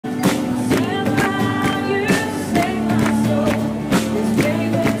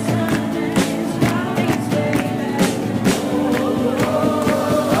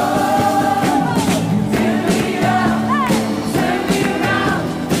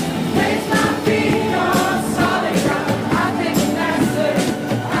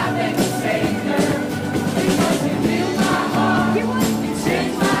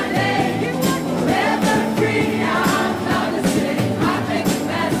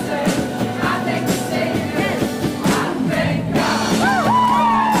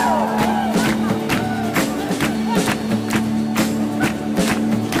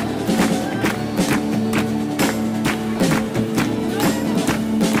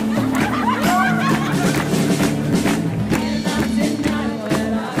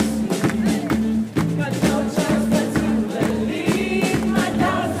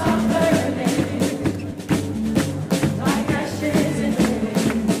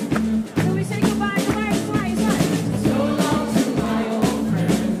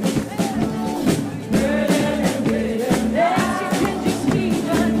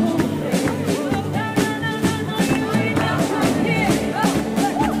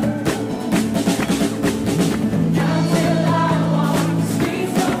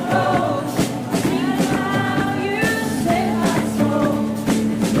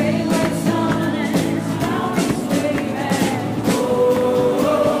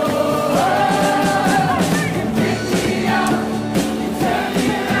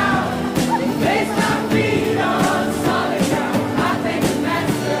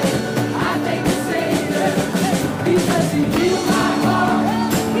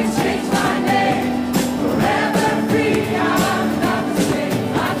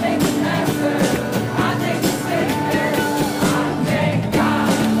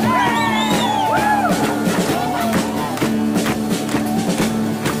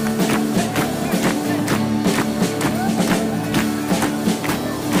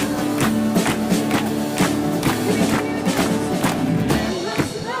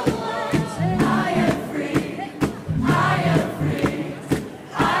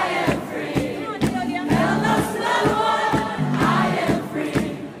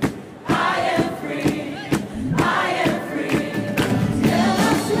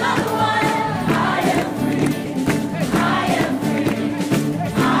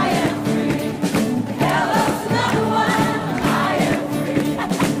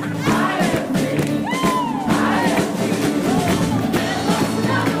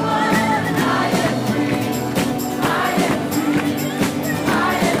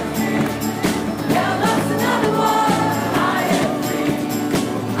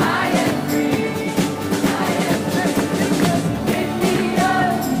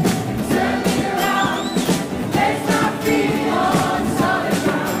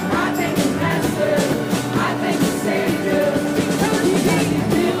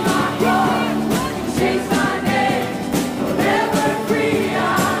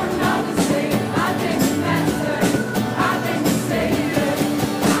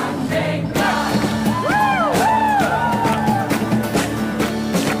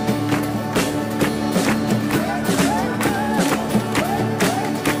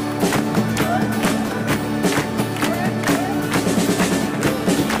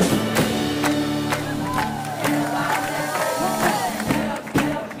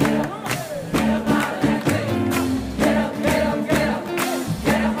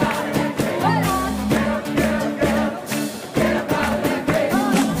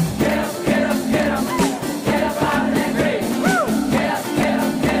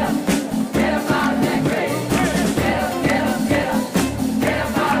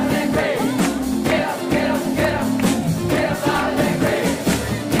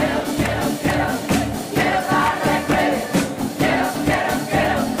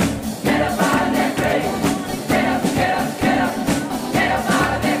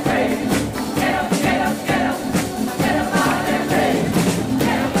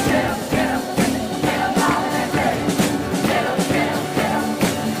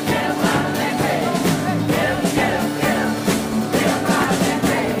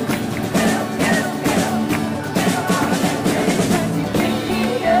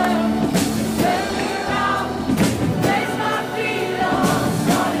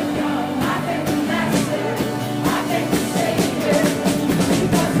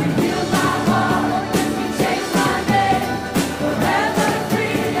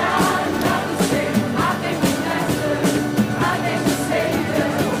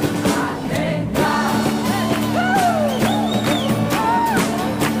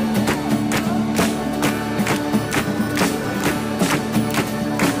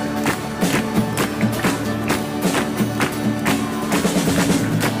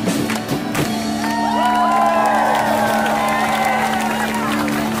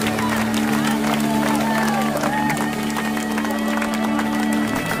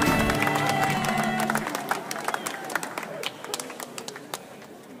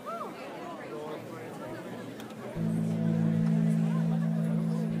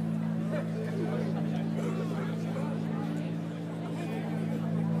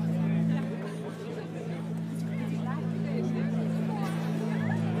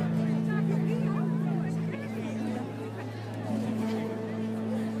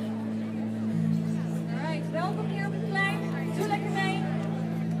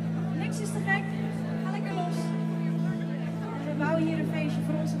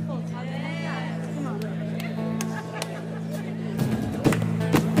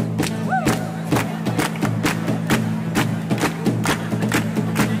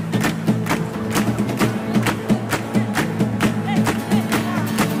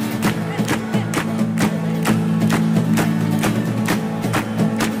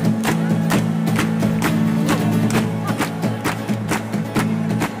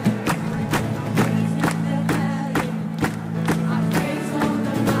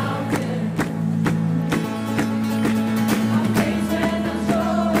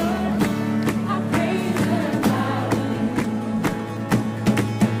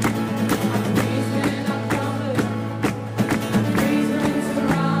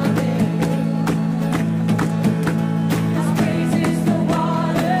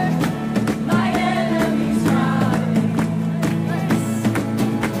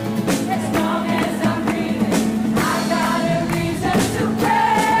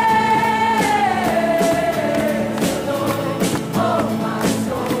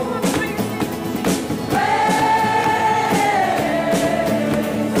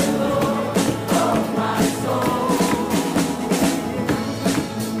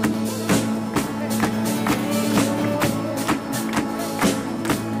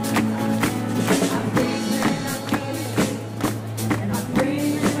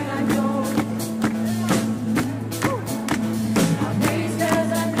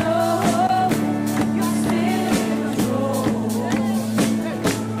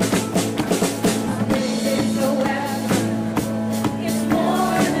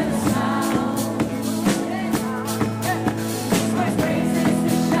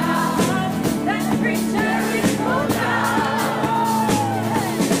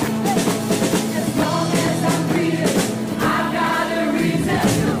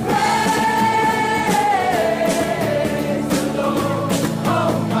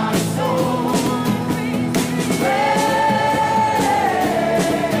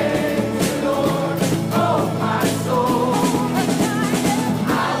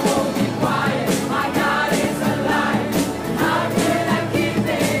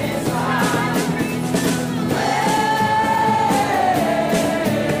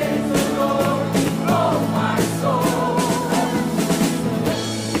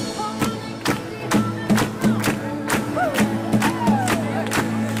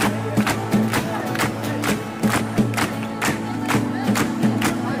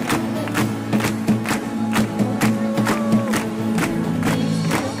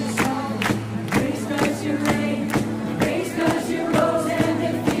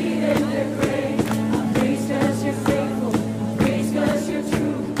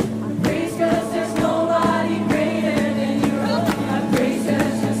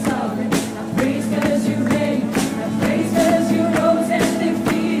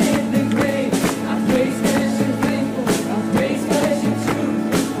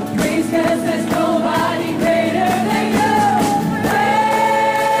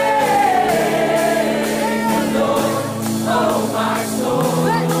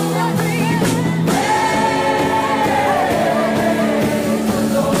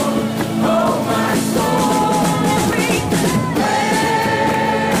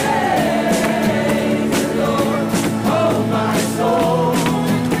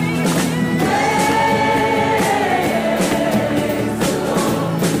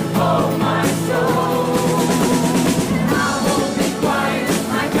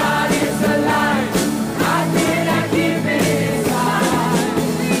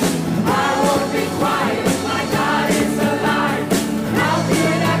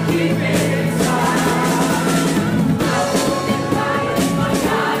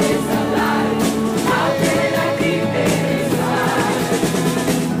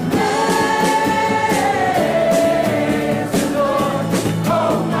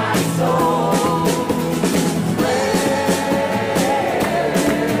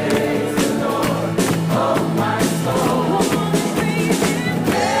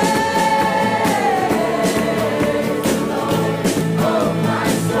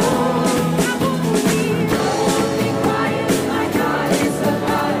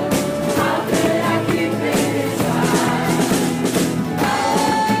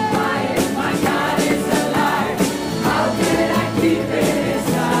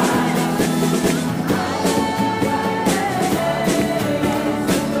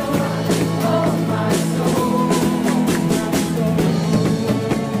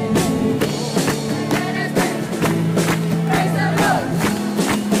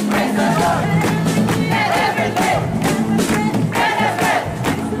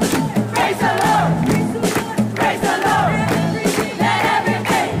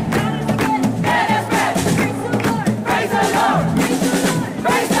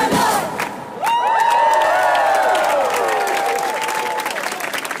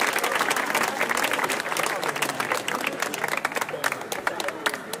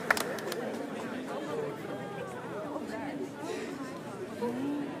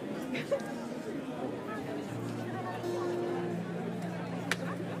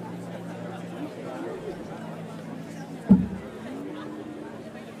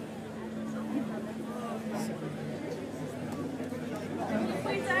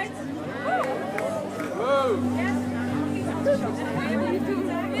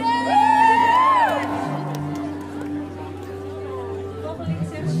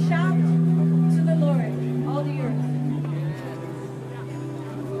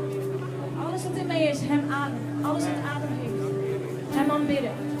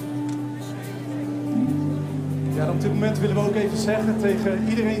Ja, op dit moment willen we ook even zeggen tegen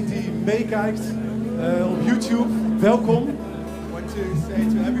iedereen die meekijkt op YouTube, welkom. I want to say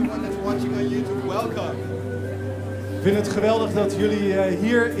to everyone that's watching on YouTube, welcome. Ik vind het geweldig dat jullie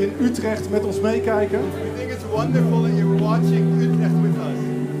hier in Utrecht met ons meekijken. We think it's wonderful that you're watching Utrecht with us.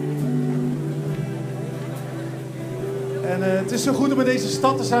 En het is zo goed om in deze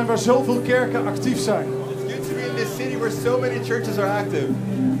stad te zijn waar zoveel kerken actief zijn. It's good to be in this city where so many churches are active.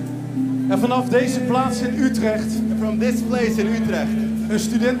 En vanaf deze plaats in Utrecht, And from this place in Utrecht, een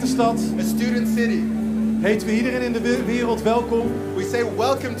studentenstad, a student city, heten we iedereen in de wereld welkom. we say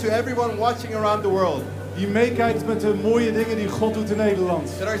welcome to everyone watching around the world. Die meekijkt met de mooie dingen die God doet in Nederland.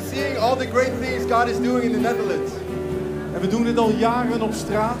 That are seeing all the great things God is doing in the Netherlands. En we doen dit al jaren op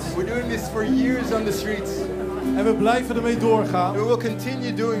straat. We're doing this for years on the streets. En we blijven ermee doorgaan. And we will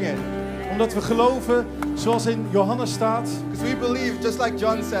continue doing it. Omdat we geloven, zoals in Johannes staat. Because we believe, just like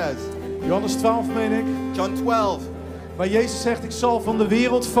John says. Johannes 12 meen ik. John 12. Waar Jezus zegt, ik zal van de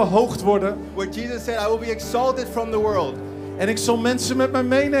wereld verhoogd worden. Where Jesus said, I will be exalted from the world. En ik zal mensen met mij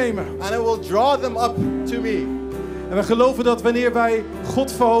meenemen. And I will draw them up to me. En we geloven dat wanneer wij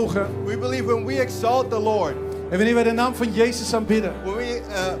God verhogen. We believe when we exalt the Lord. En wanneer wij de naam van Jezus aanbidden. When we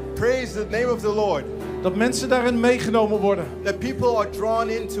praise the name of the Lord. Dat mensen daarin meegenomen worden. That people are drawn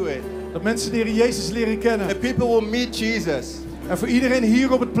into it. Dat mensen de Heer Jezus leren kennen. That people will meet Jesus. En voor iedereen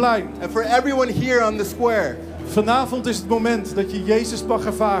hier op het plein. And for everyone here on the square. Vanavond is het moment dat je Jezus mag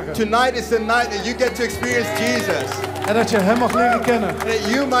ervaren. Tonight is the night that you get to experience Jesus. En dat je Hem mag leren kennen. And that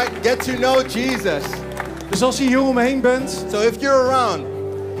you might get to know Jesus. Dus als je hier omheen bent. So if you're around.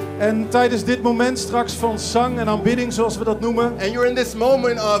 En tijdens dit moment straks van zang en aanbidding, zoals we dat noemen. And you're in this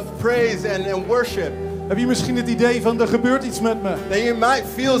moment of praise and worship. Heb je misschien het idee van, er gebeurt iets met me. Then you might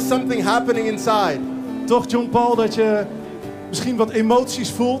feel something happening inside. Toch, John Paul, dat je misschien wat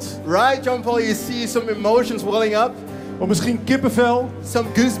emoties voelt. Right, John Paul, you see some emotions welling up. Of misschien kippenvel. Some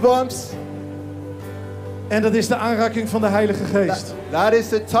goosebumps. En dat is de aanraking van de Heilige Geest. That is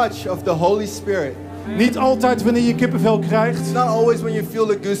the touch of the Holy Spirit. Niet altijd wanneer je kippenvel krijgt. It's not always when you feel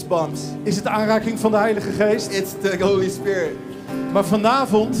the goosebumps. Is het de aanraking van de Heilige Geest. It's the Holy Spirit. Maar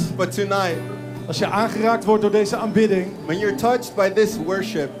vanavond, but tonight, als je aangeraakt wordt door deze aanbidding, when you're touched by this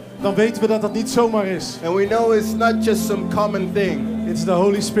worship, dan weten we dat dat niet zomaar is. And we know it's not just some common thing. It's the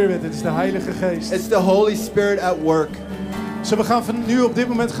Holy Spirit, het is de Heilige Geest. It's the Holy Spirit at work. So we gaan nu op dit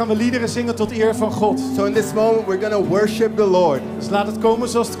moment gaan we liederen zingen tot eer van God. So in this moment we're going to worship the Lord. Dus laat het komen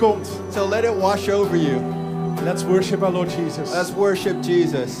zoals het komt. So let it wash over you. Let's worship our Lord Jesus. Let's worship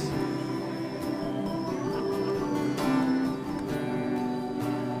Jesus.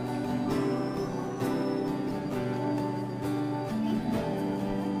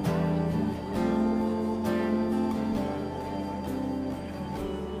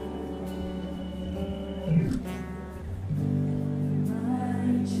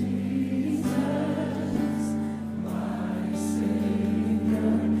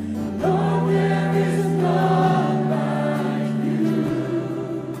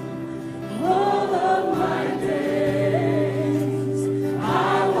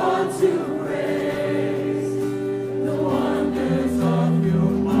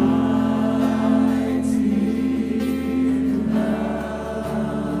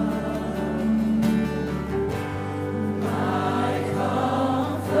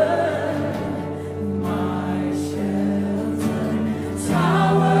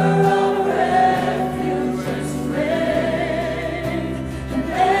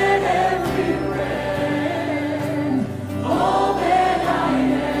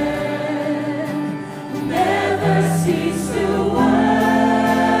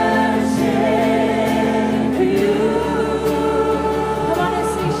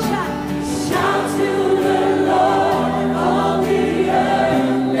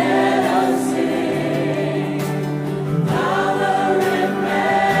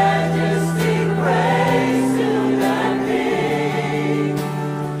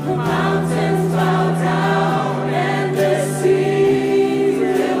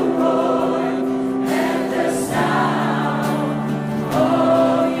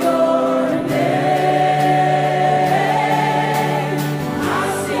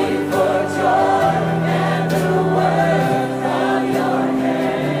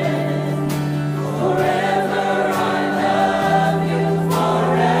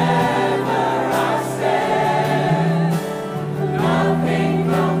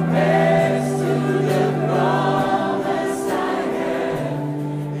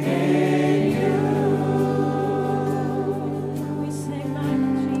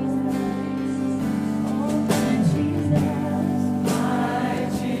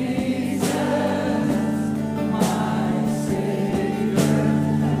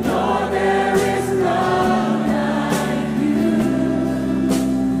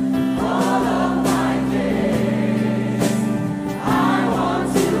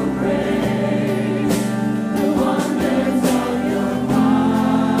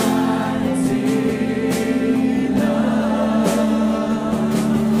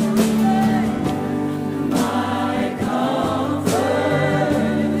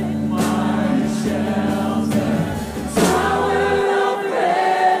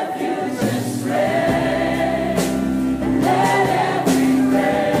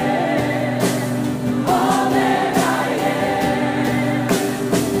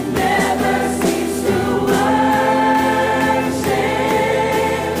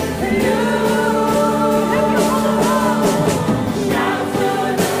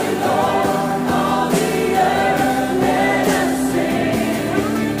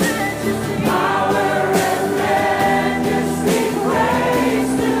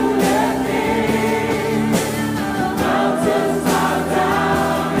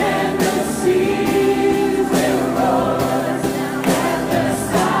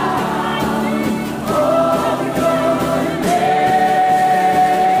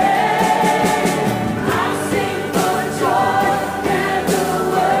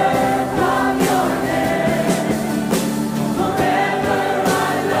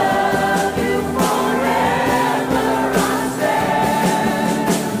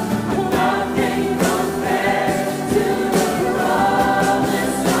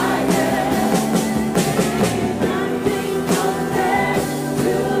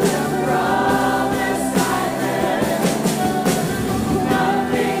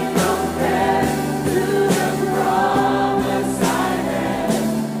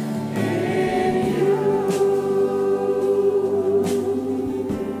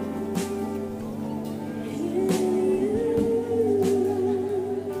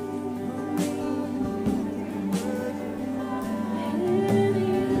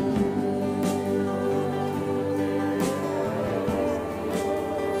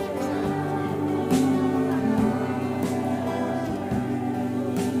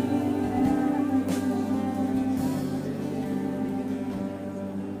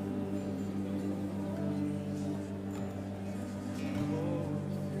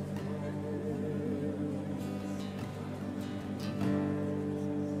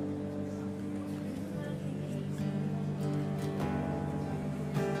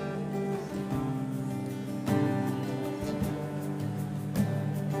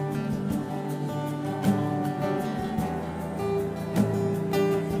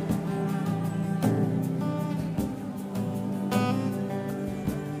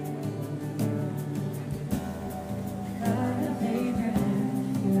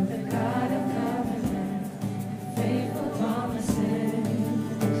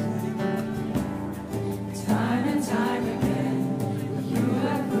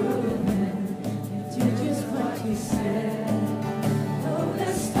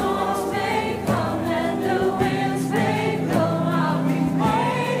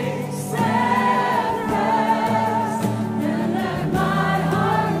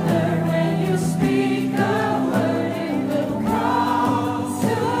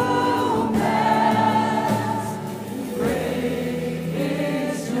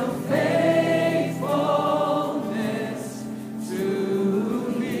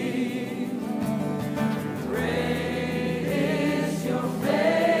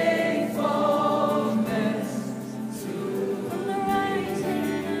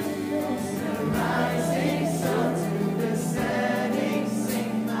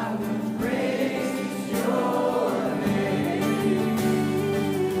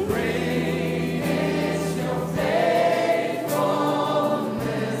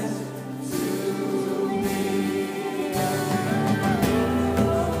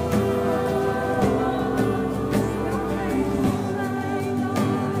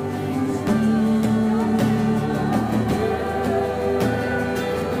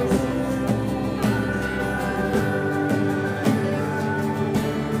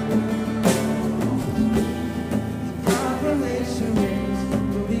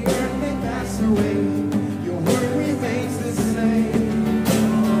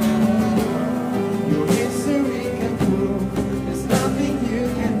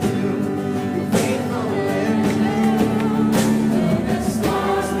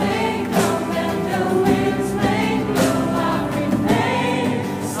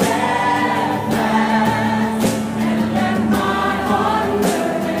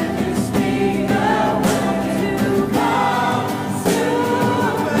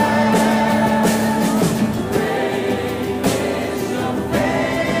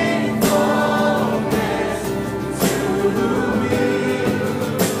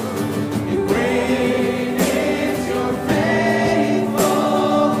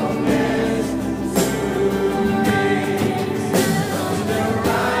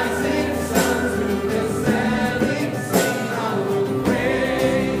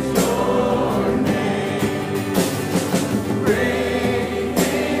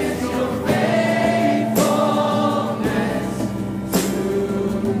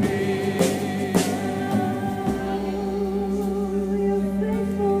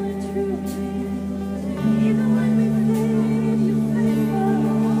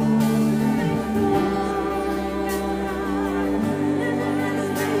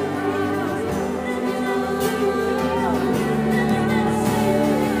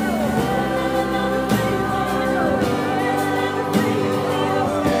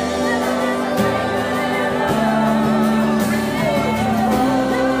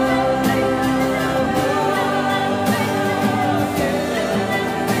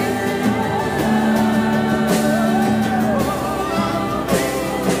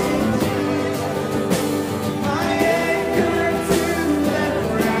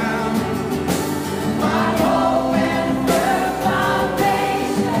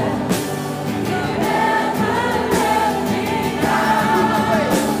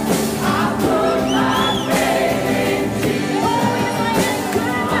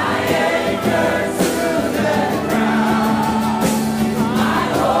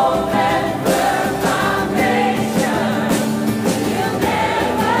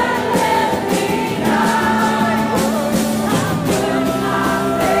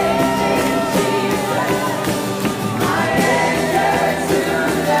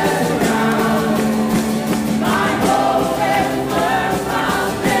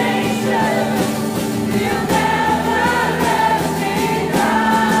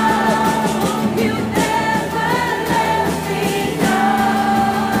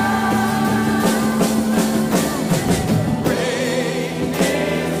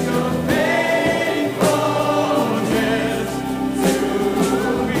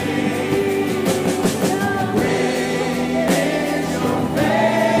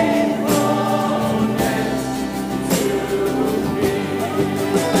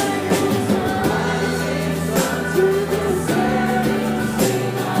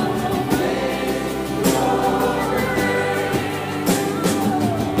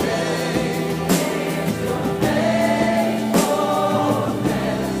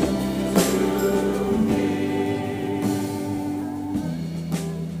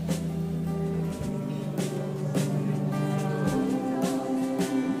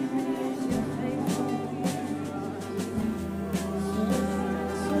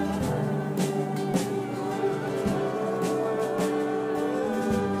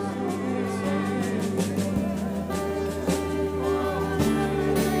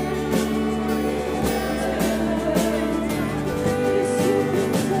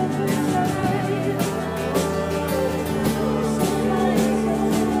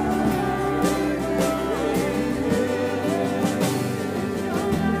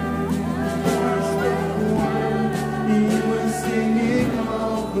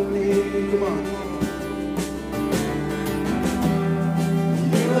 Come on.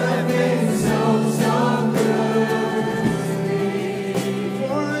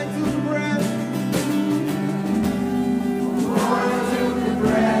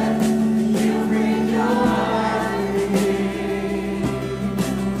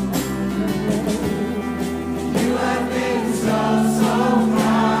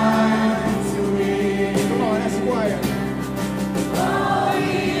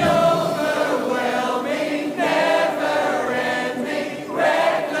 Overwhelming.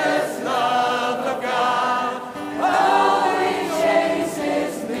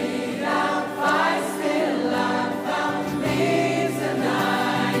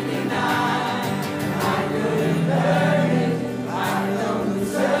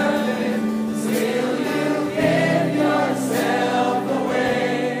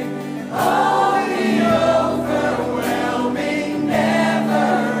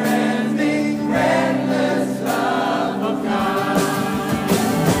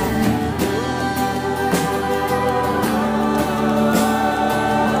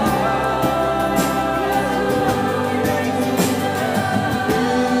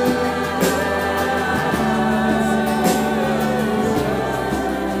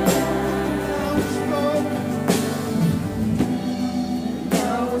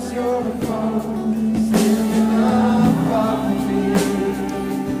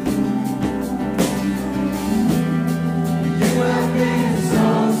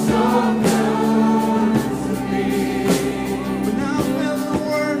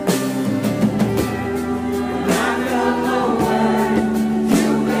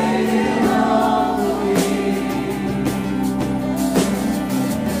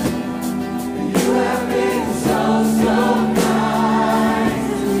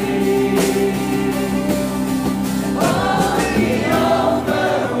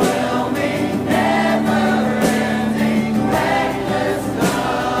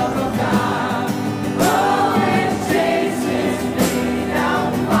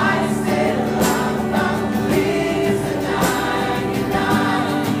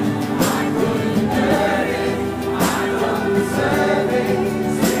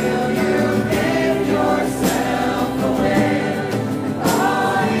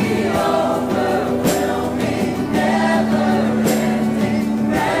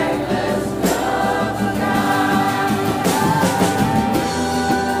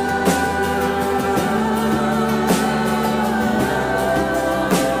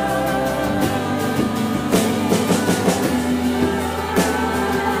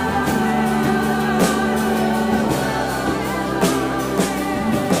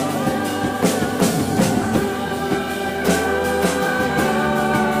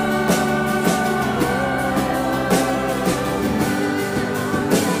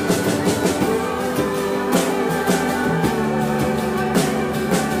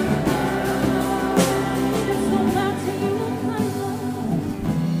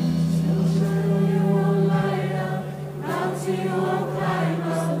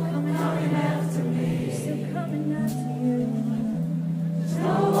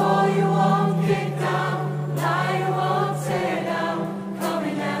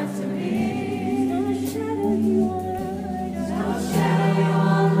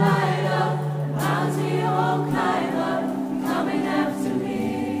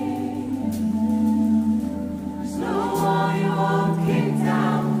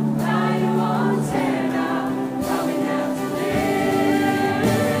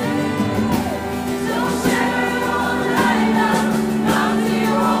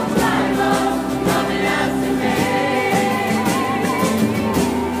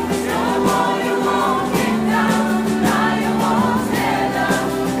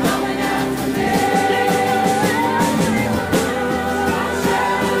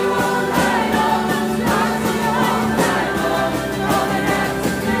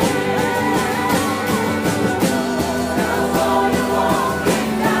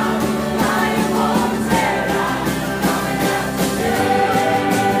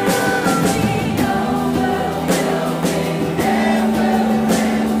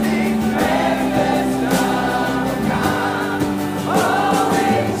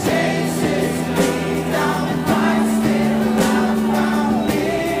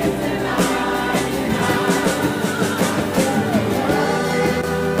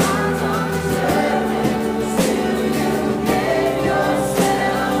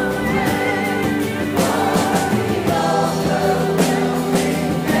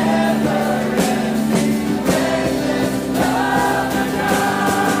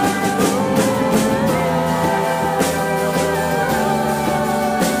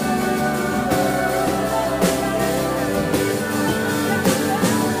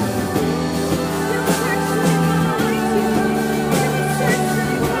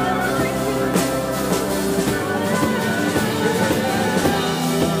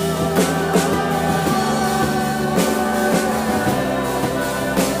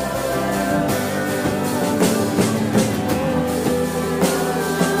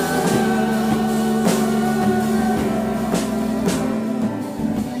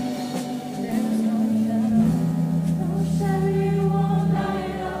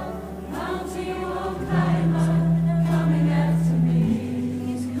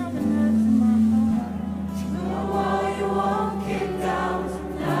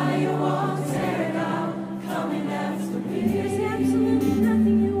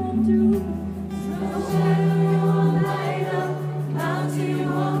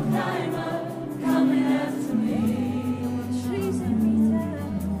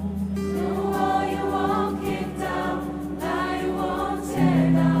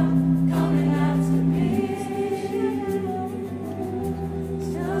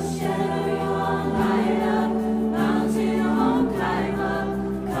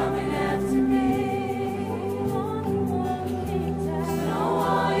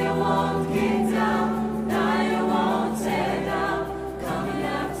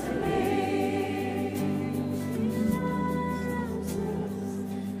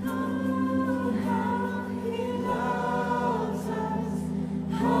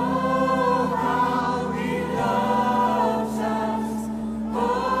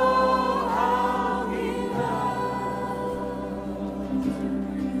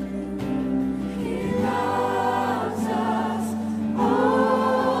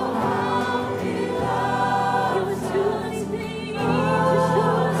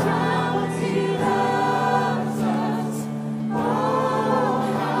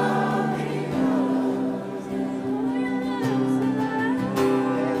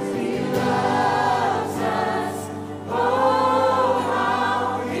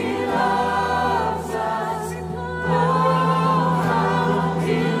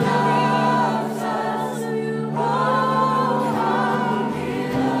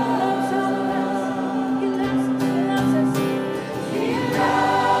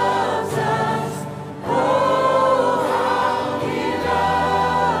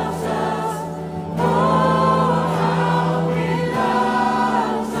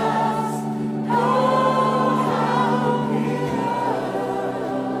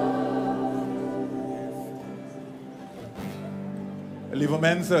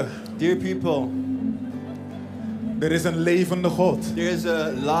 mensen, Dear people, er is een levende God. there is a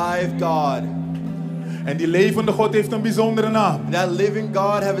live God. En die levende God heeft een bijzondere naam. That living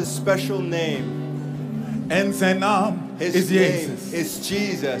God has a special name. En zijn naam His is name Jezus. is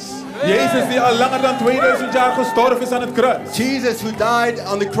Jesus. Jezus die al langer dan 2000 jaar gestorven is aan het kruis. Jesus who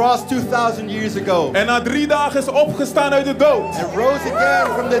died on the cross 2000 years ago. En na 3 dagen is opgestaan uit de dood. And rose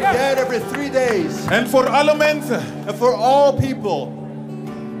again from the dead after 3 days. En voor alle mensen. And for all people.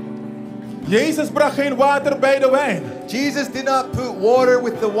 Jezus bracht geen water bij de wijn. Jesus did not put water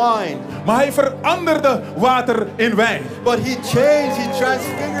with the wine. Maar hij veranderde water in wijn. But he changed, he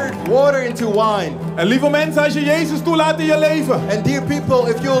transfigured water into wine. En lieve mensen, als je Jezus toelaat in je leven. And dear people,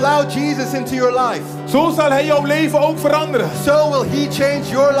 if you allow Jesus into your life. Zo zal hij jouw leven ook veranderen. So will he change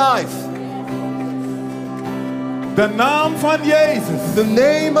your life. De naam van Jezus. The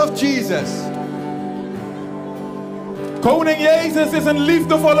name of Jesus. Koning Jezus is een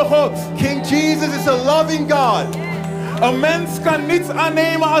liefdevolle God. King Jesus is a loving God. Een mens kan niets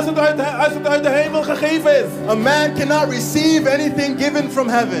aannemen als het uit de hemel gegeven is. A man cannot receive anything given from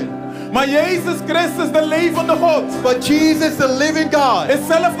heaven. Maar Jezus Christus, de levende God, But Jesus, the living God, is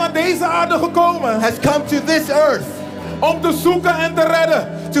zelf naar deze aarde gekomen has come to this earth om te zoeken en te redden.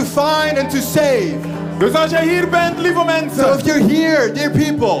 to find and to save. Dus als jij hier bent, lieve So mensen, if you're here, dear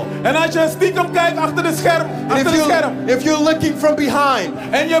people, en als je stiekem kijkt achter de scherm, if you're looking from behind,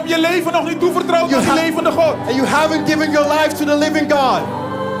 en je hebt je leven nog niet toevertrouwd aan die levende God, and you haven't given your life to the living God,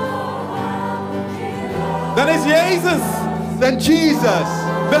 dan is Jezus then Jesus,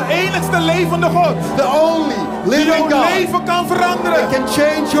 de enigste levende God the only die living jouw God, leven kan veranderen. that can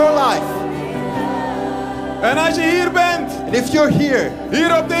change your life. En als je hier bent, And if you're here,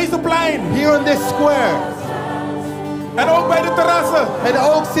 hier op deze plein, here on this square, en ook bij de terrassen, and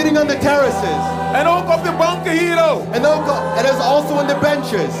ook sitting on the terraces, en ook op de banken hier ook, and is also on the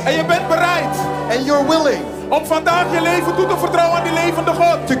benches, en je bent bereid and you're willing om vandaag je leven toe te vertrouwen aan die levende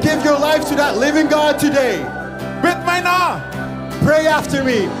God, to give your life to that living God today, bid mij na. pray after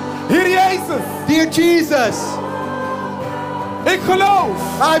me. Heer Jezus, Dear Jesus, ik geloof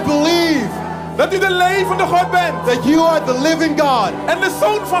I believe dat u de levende God bent that you are the living God en de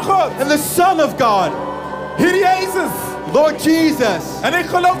Zoon van God. and the Son of God. Heer Jezus, Lord Jesus, en ik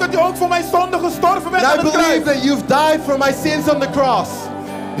geloof dat u ook voor mijn zonde gestorven bent and aan I het believe kruis. that you've died for my sins on the cross.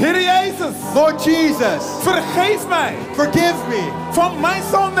 Heer Jezus, Lord Jesus, vergeef mij forgive me van mijn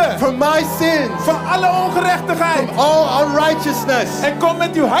zonde, from my sins, van alle ongerechtigheid. from all unrighteousness, En kom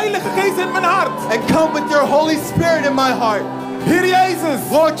met uw Heilige Geest in mijn hart. and come with your Holy Spirit in my heart. Heer Jezus,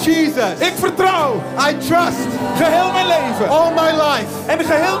 Lord Jesus, ik vertrouw I trust geheel mijn leven all my life en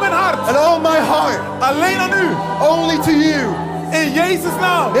geheel mijn hart and all my heart alleen aan u. only to you. In Jezus'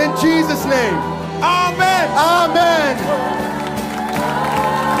 naam. In Jesus' name. Amen. Amen.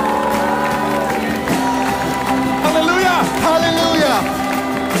 Halleluja. Hallelujah.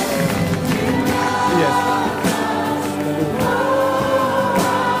 Yes.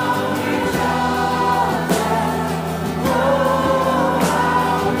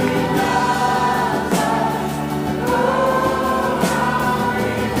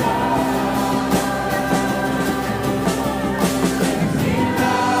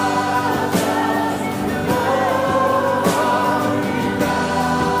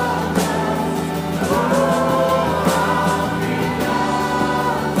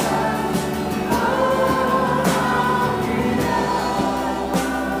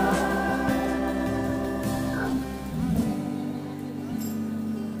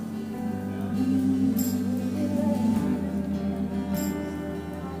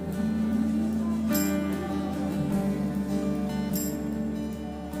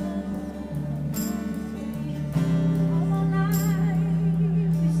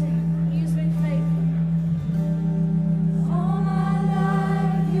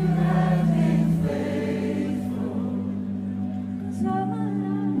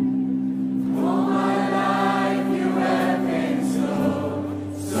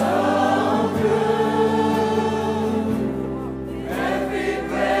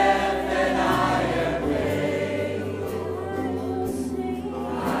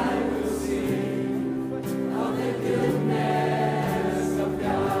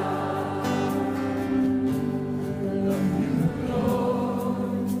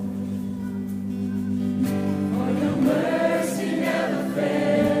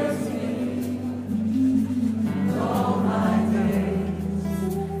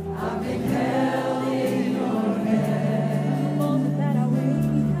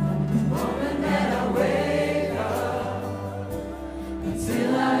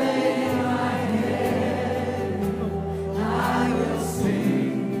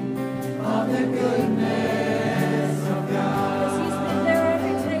 Of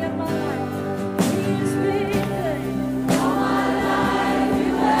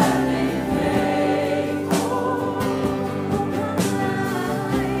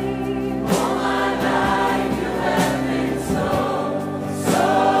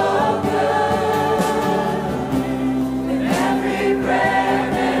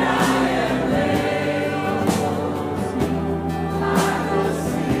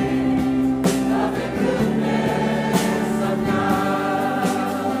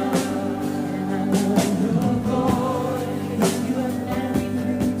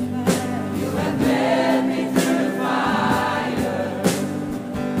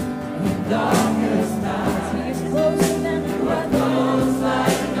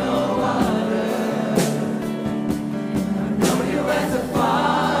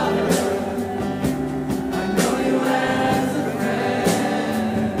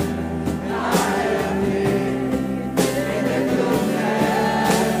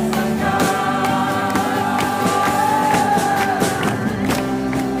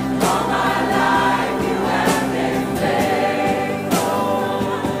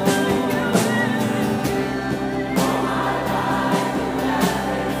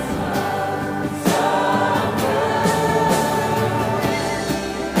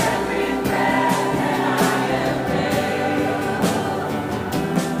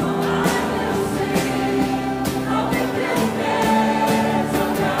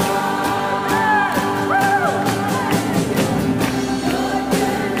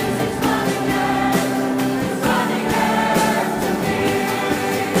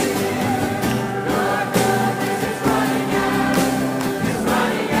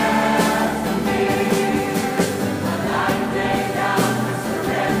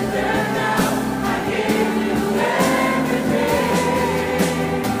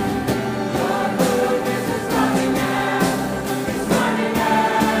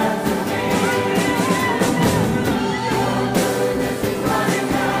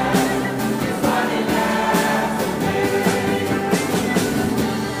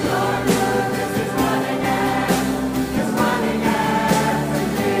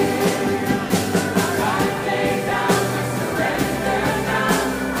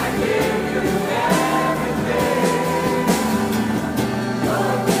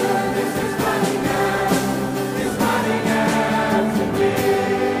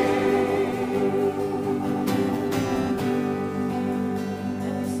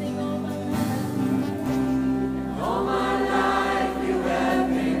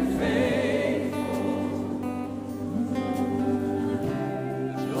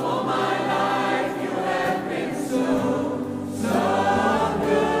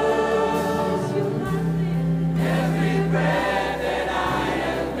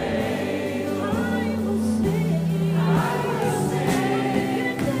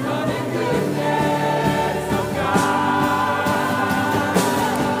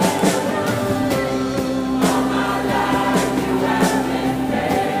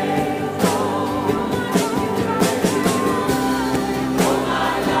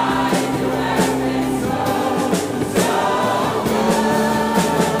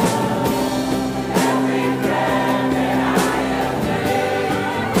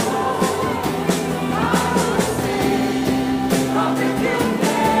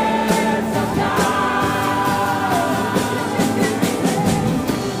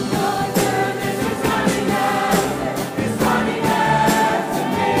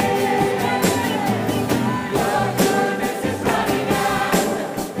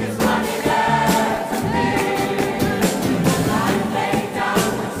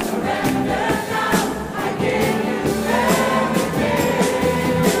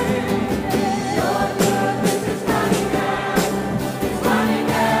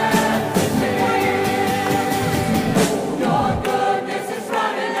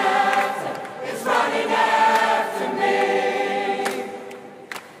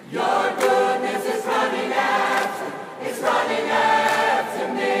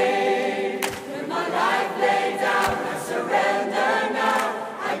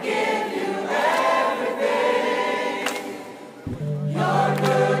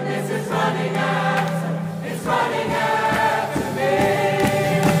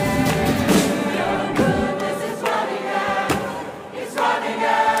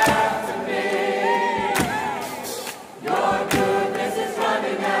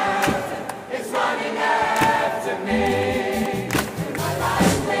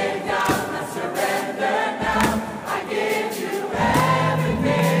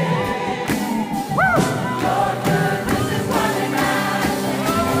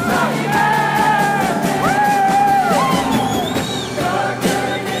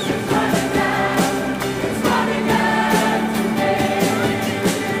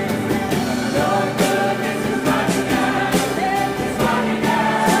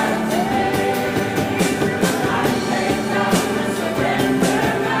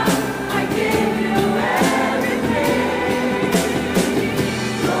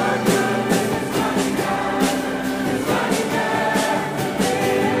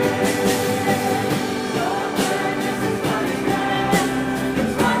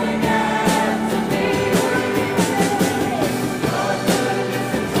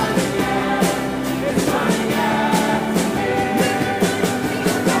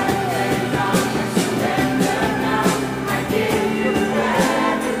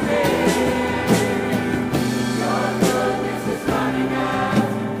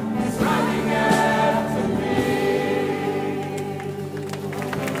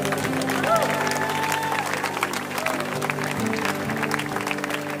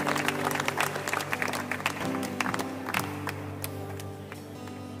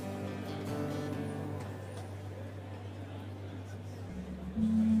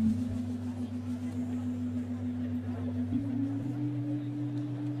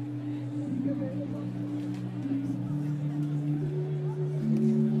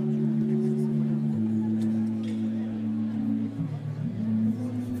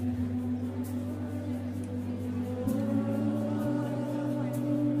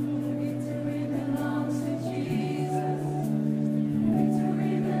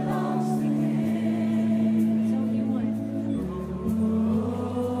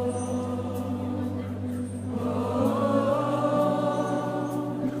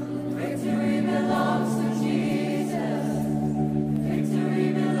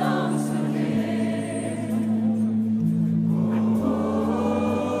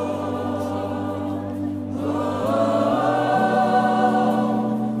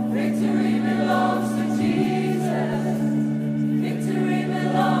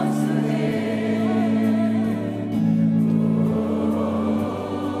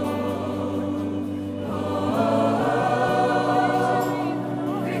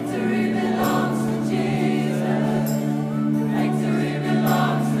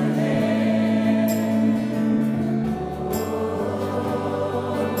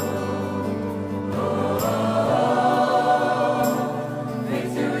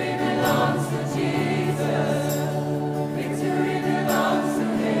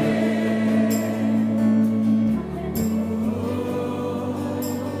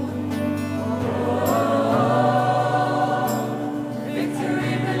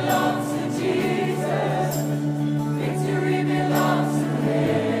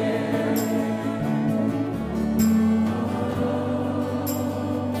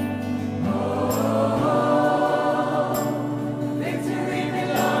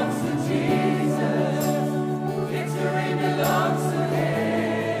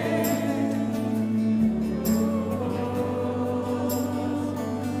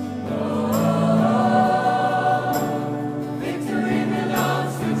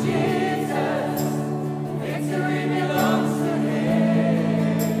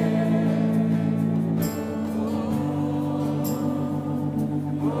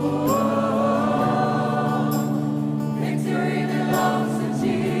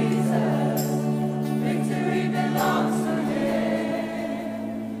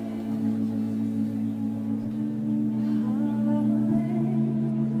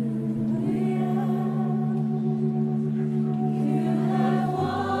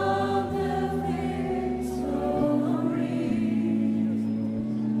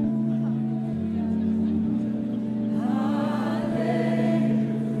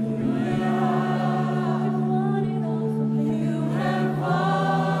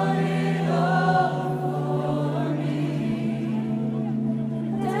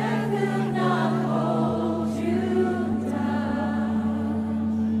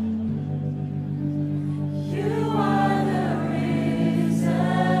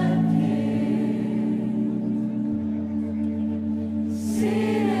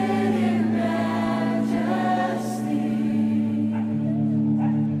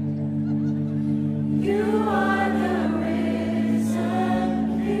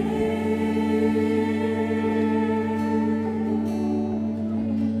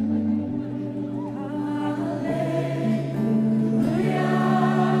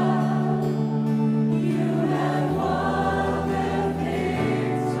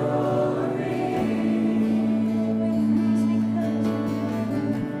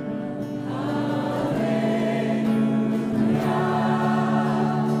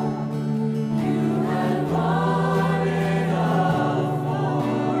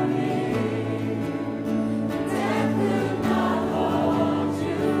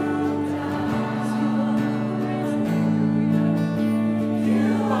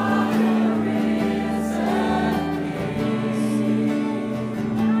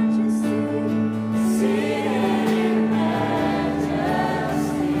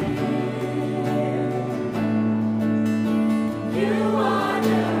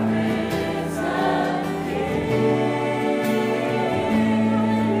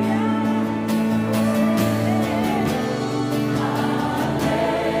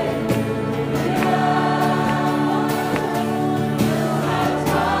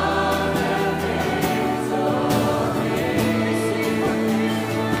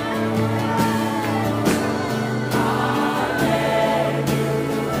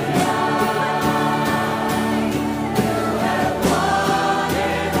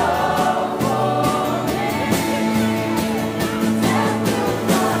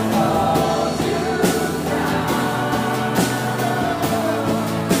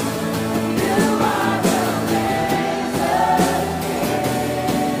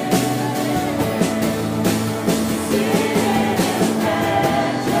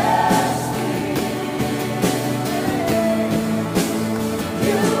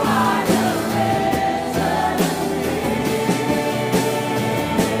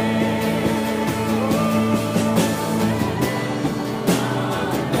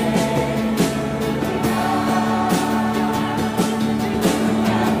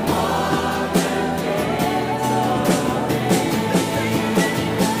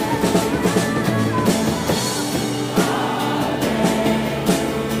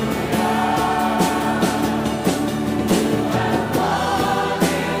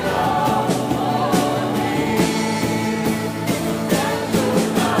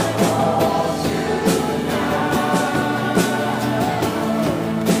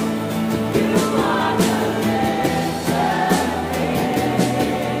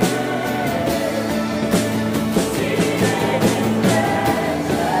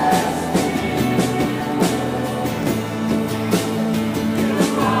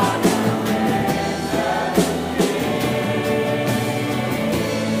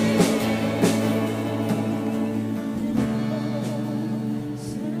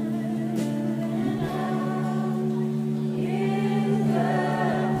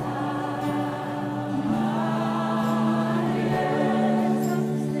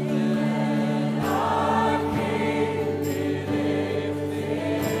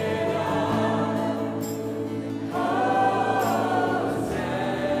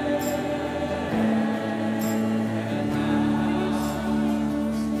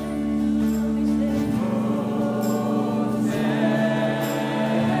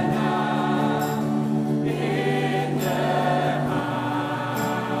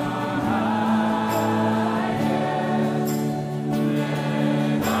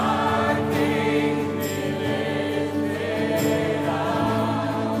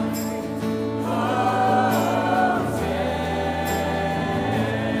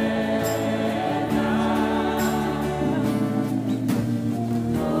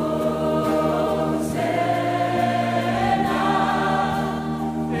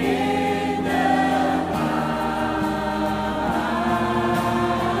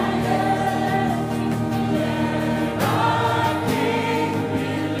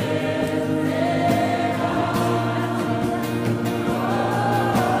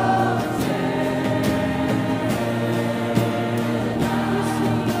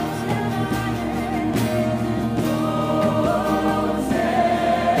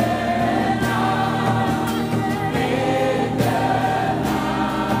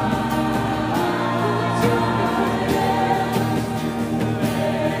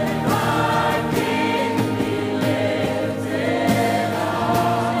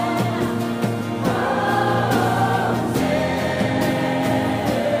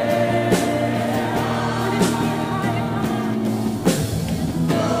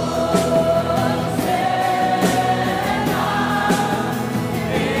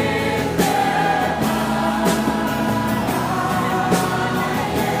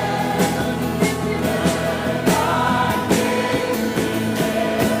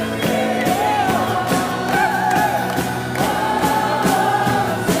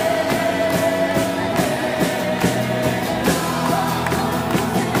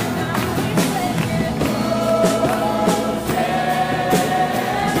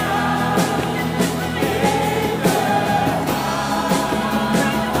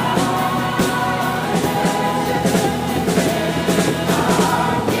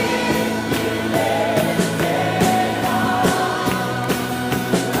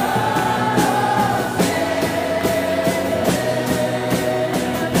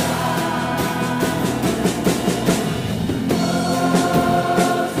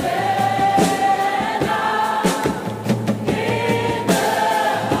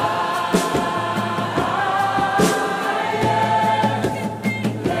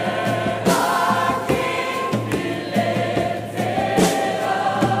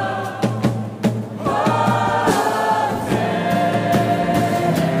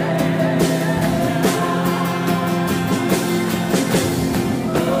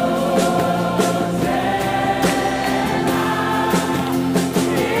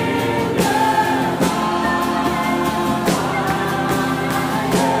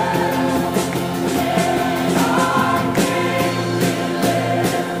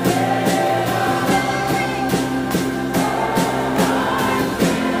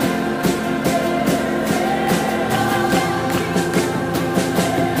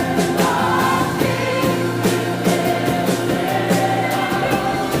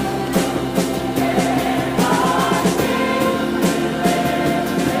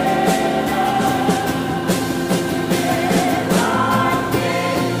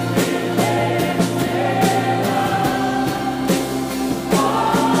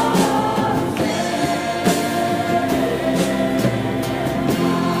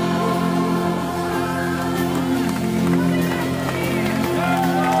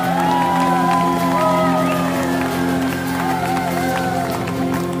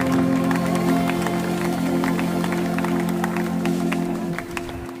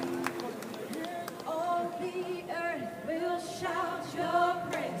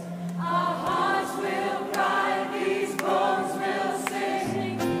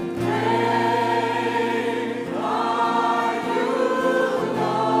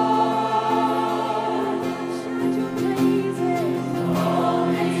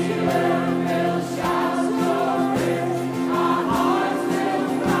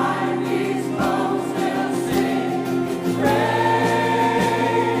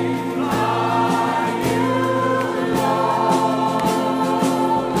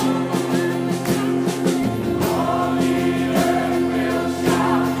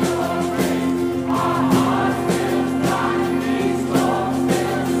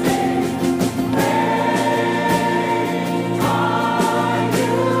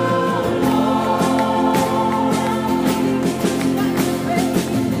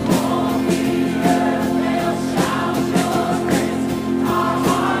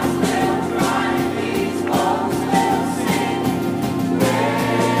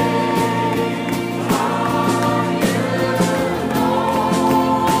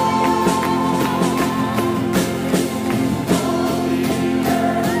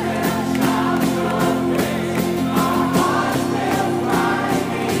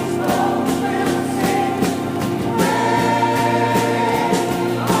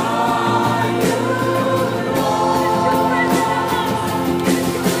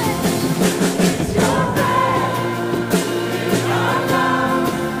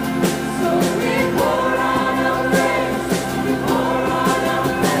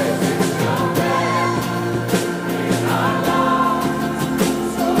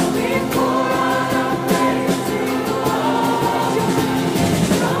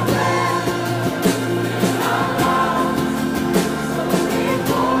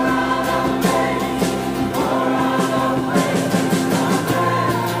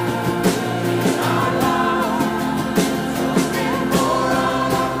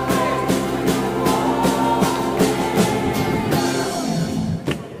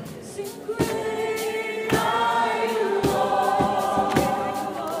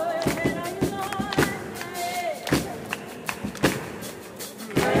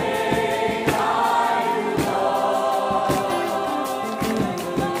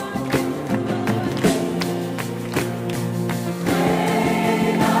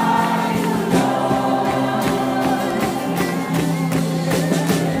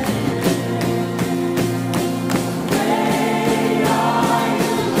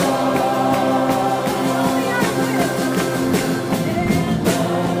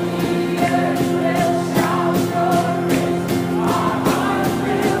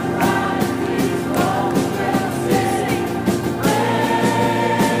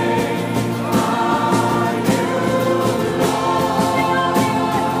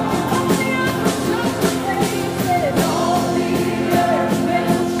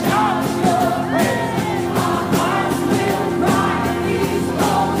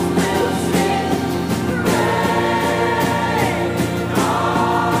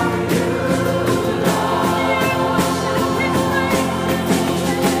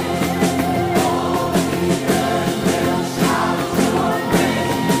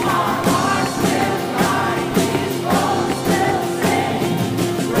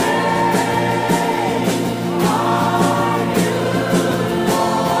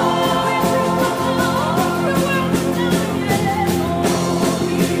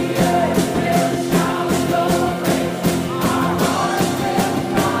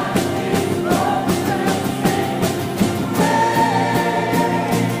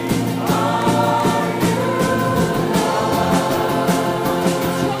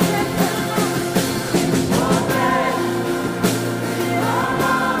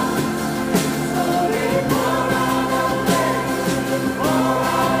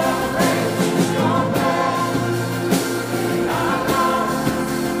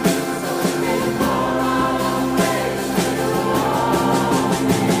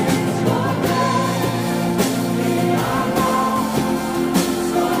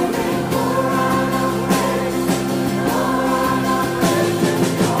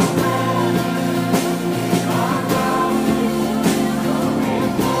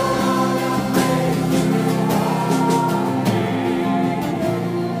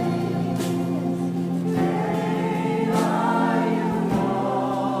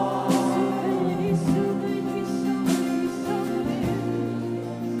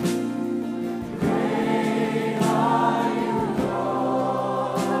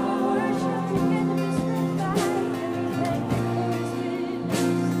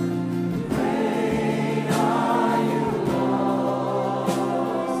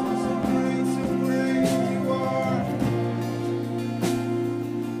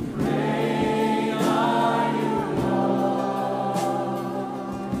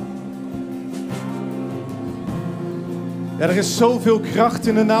er is zoveel kracht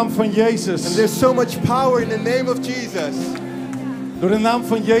in de naam van And Jezus. there's so much power in the name of Jesus. Door de naam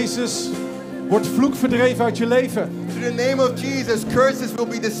van Jezus wordt vloek verdreven uit je leven. Through the name of Jesus, curses will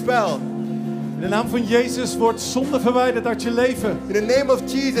be dispelled. In de naam van Jezus wordt zonde verwijderd uit je leven. In the name of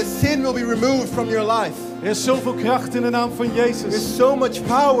Jesus, sin will be removed from your life. Er is zoveel kracht in de naam van Jezus. There's so much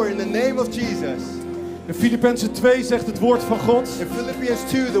power in the name of Jesus. In Filippenzen 2 zegt het woord van God. In Philippians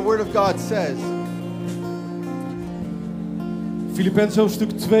 2, the word of God says, Filippenzen hoofdstuk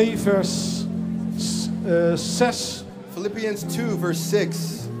 2 vers 6. Philippians 2, verse 6,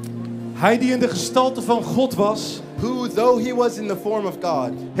 Hij die in de gestalte van God was, who, though he was in the form of God,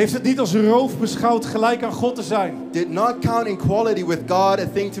 heeft het niet als roof beschouwd gelijk aan God te zijn. did not count equality with God a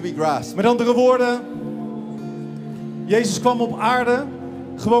thing to be grasped. Met andere woorden, Jezus kwam op aarde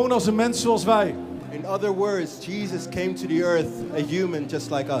gewoon als een mens zoals wij. In other words, Jesus came to the earth, a human just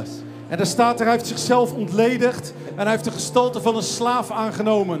like us. En daar staat er, hij heeft zichzelf ontledigd en hij heeft de gestalte van een slaaf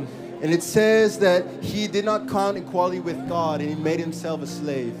aangenomen. And it says that he did not count equality with God and he made himself a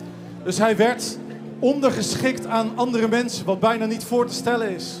slave. Dus hij werd ondergeschikt aan andere mensen, wat bijna niet voor te stellen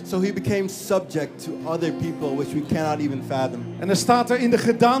is. So he became subject to other people, which we cannot even fathom. En er staat er, in de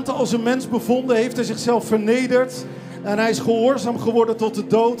gedaante als een mens bevonden, heeft hij zichzelf vernederd. En hij is gehoorzaam geworden tot de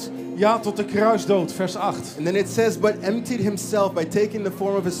dood, ja, tot de kruisdood, vers 8. And then it says, but emptied himself by taking the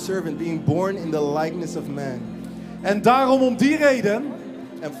form of a servant, being born in the likeness of man. En daarom, om die reden,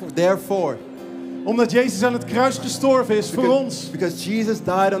 And therefore, omdat Jezus aan het kruis gestorven is voor ons, because Jesus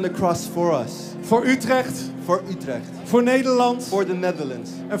died on the cross for us, voor Utrecht, for Utrecht, voor Nederland for the Netherlands,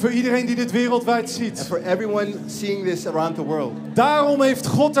 en voor iedereen die dit wereldwijd and ziet. for everyone seeing this around the world. Daarom heeft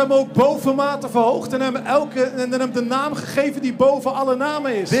God hem ook bovenmate verhoogd en hem de naam gegeven die boven alle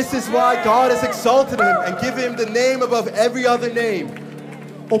namen is. This is why God has exalted him and given him the name above every other name.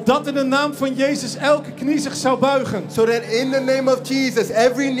 Opdat in de naam van Jezus elke knie zich zou buigen. So that in the name of Jesus,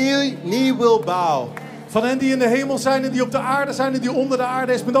 every knee will bow. Van hen die in de hemel zijn en die op de aarde zijn en die onder de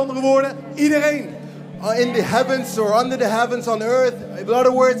aarde is. Met andere woorden, iedereen. In the heavens or under the heavens on earth. In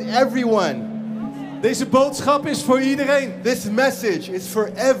other words, everyone. Deze boodschap is voor iedereen. This message is for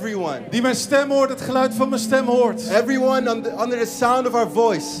everyone. Die mijn stem hoort, het geluid van mijn stem hoort. Everyone under the sound of our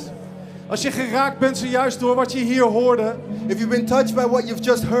voice. Als je geraakt bent zojuist door wat je hier hoorde. If you've been touched by what you've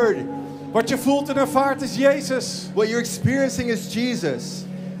just heard. Wat je voelt en ervaart is Jezus. What you're experiencing is Jesus.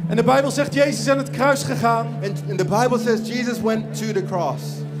 En de Bijbel zegt Jezus is aan het kruis gegaan. And the Bible says Jesus went to the cross.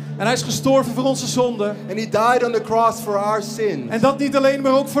 En hij is gestorven voor onze zonde. And he died on the cross for our sins. En dat niet alleen,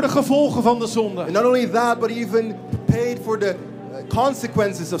 maar ook voor de gevolgen van de zonde. And not only that, but even paid for the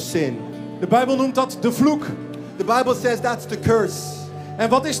consequences of sin. De Bijbel noemt dat de vloek. The Bible says that's the curse. En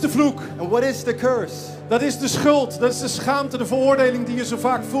wat is de vloek? And what is the curse? Dat is de schuld, dat is de schaamte, de veroordeling die je zo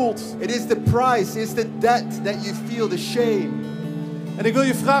vaak voelt. It is the price, it's the debt that you feel, the shame. En ik wil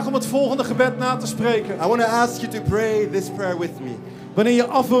je vragen om het volgende gebed na te spreken. I want to ask you to pray this prayer with me. Wanneer je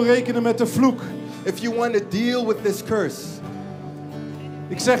af wil rekenen met de vloek. If you want to deal with this curse.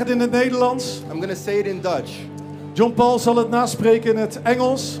 Ik zeg het in het Nederlands. I'm going to say it in Dutch. John Paul zal het naspreken in het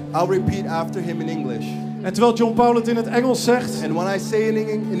Engels. I'll repeat after him in English. En terwijl John Paul het in het Engels zegt, And when I say it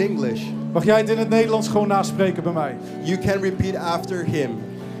in English, mag jij het in het Nederlands gewoon naspreken bij mij. you can repeat after him.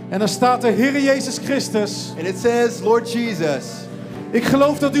 En dan staat er, Heere Jezus Christus. And it says, Lord Jesus, Ik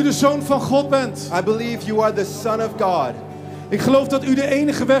geloof dat u de Zoon van God bent. I believe you are the Son of God. Ik geloof dat u de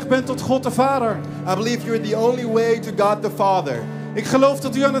enige weg bent tot God de Vader. I believe you're the only way to God the Father. Ik geloof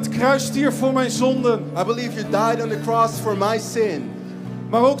dat u aan het kruis stierf voor mijn zonden. I believe you died on the cross for my sin,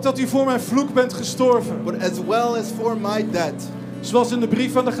 Maar ook dat u voor mijn vloek bent gestorven. but as well as for my debt. Zoals in de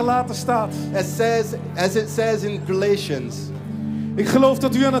brief aan de Galaten staat. As it says in Galatians, Ik geloof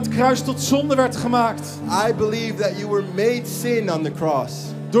dat u aan het kruis tot zonde werd gemaakt. I believe that you were made sin on the cross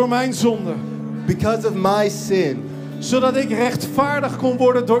Door mijn zonde. because of my sin, Zodat ik rechtvaardig kon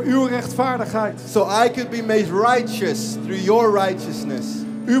worden door uw rechtvaardigheid. so I could be made righteous through your righteousness.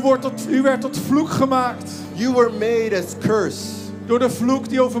 U werd tot vloek gemaakt. You were made as curse Door de vloek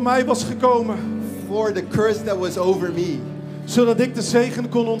die over mij was gekomen. for the curse that was over me, Zodat ik de zegen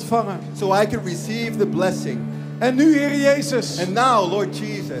kon ontvangen. so I could receive the blessing. En nu, Heer Jezus, And now, Lord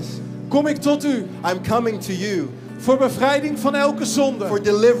Jesus, kom ik tot u. I'm coming to you Voor bevrijding van elke zonde. for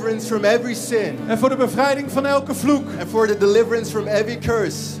deliverance from every sin En voor de bevrijding van elke vloek. and for the deliverance from every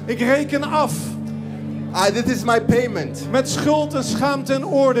curse. Ik reken af This is my payment met schuld en schaamte en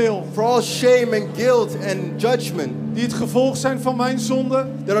oordeel. for all shame and guilt and judgment Die het gevolg zijn van mijn zonde.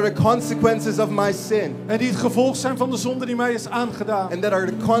 that are the consequences of my sin, En die het gevolg zijn van de zonde die mij is aangedaan. and that are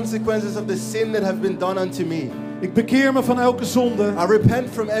the consequences of the sin that have been done unto me. Ik bekeer me van elke zonde I repent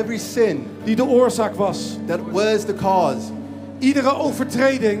from every sin die de oorzaak was. that was the cause. Iedere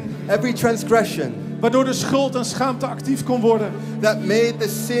overtreding, every transgression waardoor de schuld en schaamte actief kon worden. that made the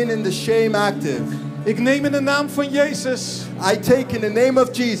sin and the shame active. Ik neem in de naam van Jezus I take in the name of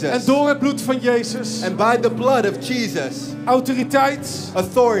en Jesus door het bloed van Jezus and by the blood of Jesus, autoriteit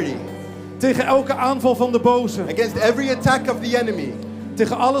authority tegen elke aanval van de boze. against every attack of the enemy,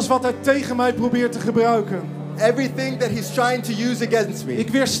 Tegen alles wat hij tegen mij probeert te gebruiken. everything that he's trying to use against me. Ik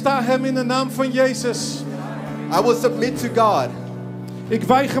weersta hem in de naam van Jezus. I will submit to God. Ik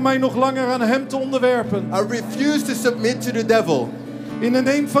weiger mij nog langer aan hem te onderwerpen. I refuse to submit to the devil. In de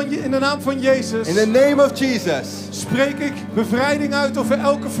naam van Jezus In the name of Jesus, spreek ik bevrijding uit over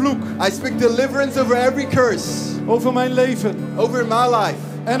elke vloek. I speak deliverance over every curse, Over mijn leven. over my life,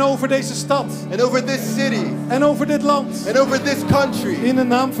 En over deze stad. and over this city, En over dit land. and over this country. In de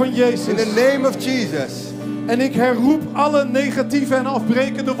naam van In Jezus. the name of Jesus. En ik herroep alle negatieve en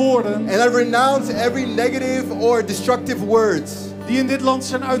afbrekende woorden And I renounce every negative or destructive words die in dit land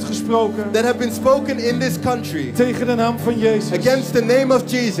zijn uitgesproken that have been spoken in this country tegen de naam van Jezus. against the name of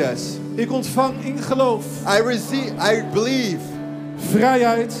Jesus. Ik ontvang in geloof I believe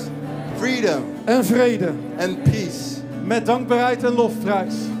vrijheid freedom en vrede and peace met dankbaarheid en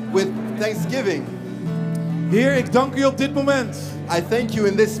lofprijs. with thanksgiving. Heer, ik dank u op dit moment. I thank you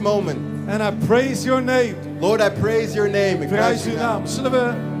in this moment. And I praise your name. Lord, I praise your name. Ik Prijs uw naam. Zullen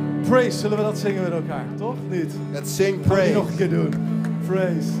we dat zingen met elkaar, toch? Niet? Let's sing Gaan we die praise. nog een keer doen.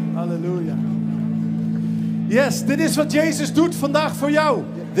 Praise. Halleluja. Yes, dit is wat Jezus doet vandaag voor jou.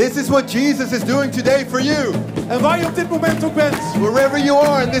 This is what Jesus is doing today for you. En waar je op dit moment ook bent, Wherever you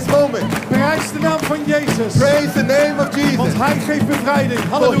are in this moment, prijs de naam van Jezus. praise the name of Jesus. Want Hij geeft bevrijding. For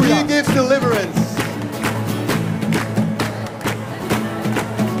Halleluja. he gives deliverance.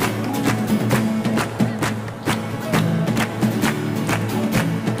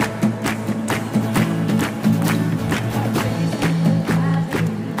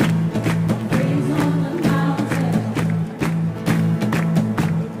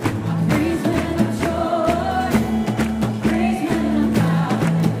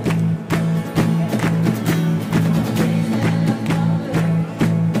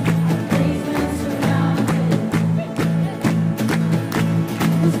 Praise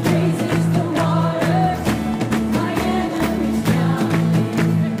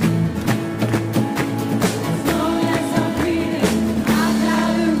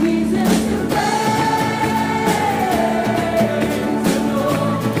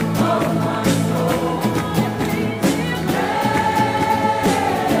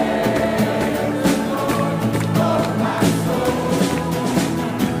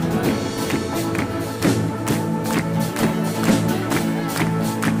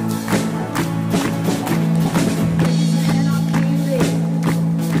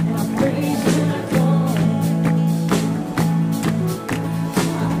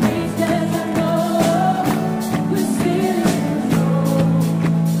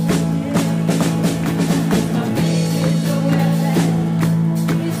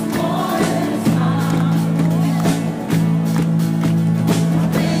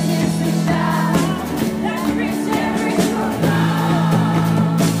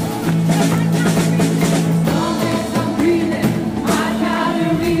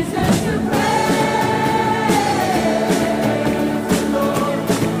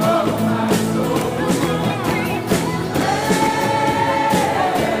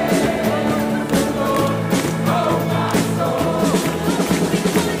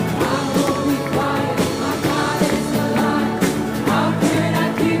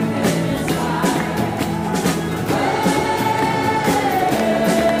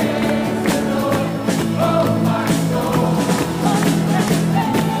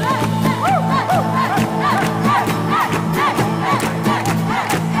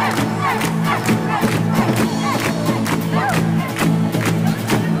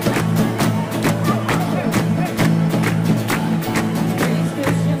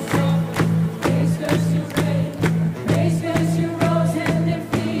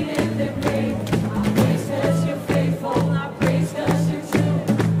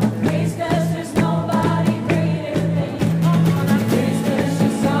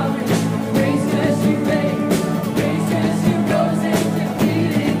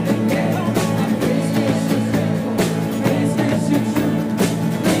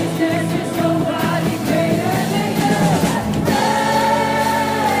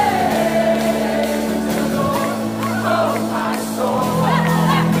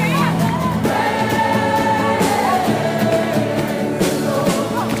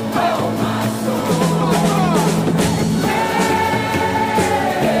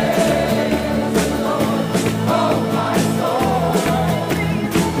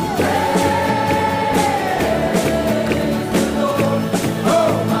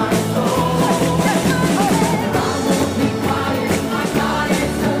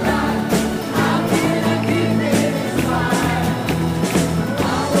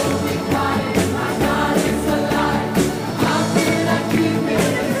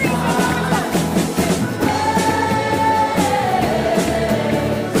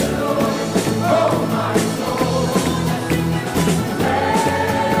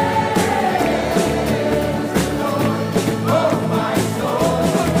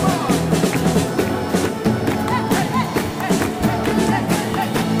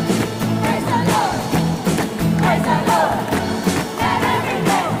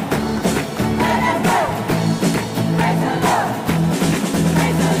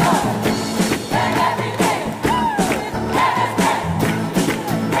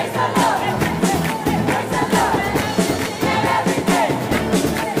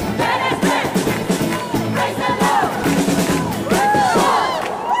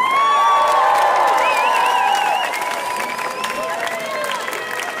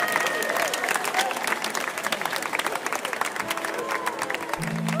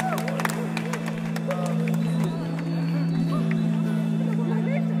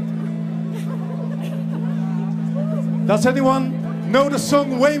Does anyone know the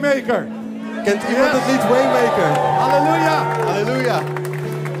song Waymaker? Kent iemand het lied Waymaker? Halleluja! Halleluja.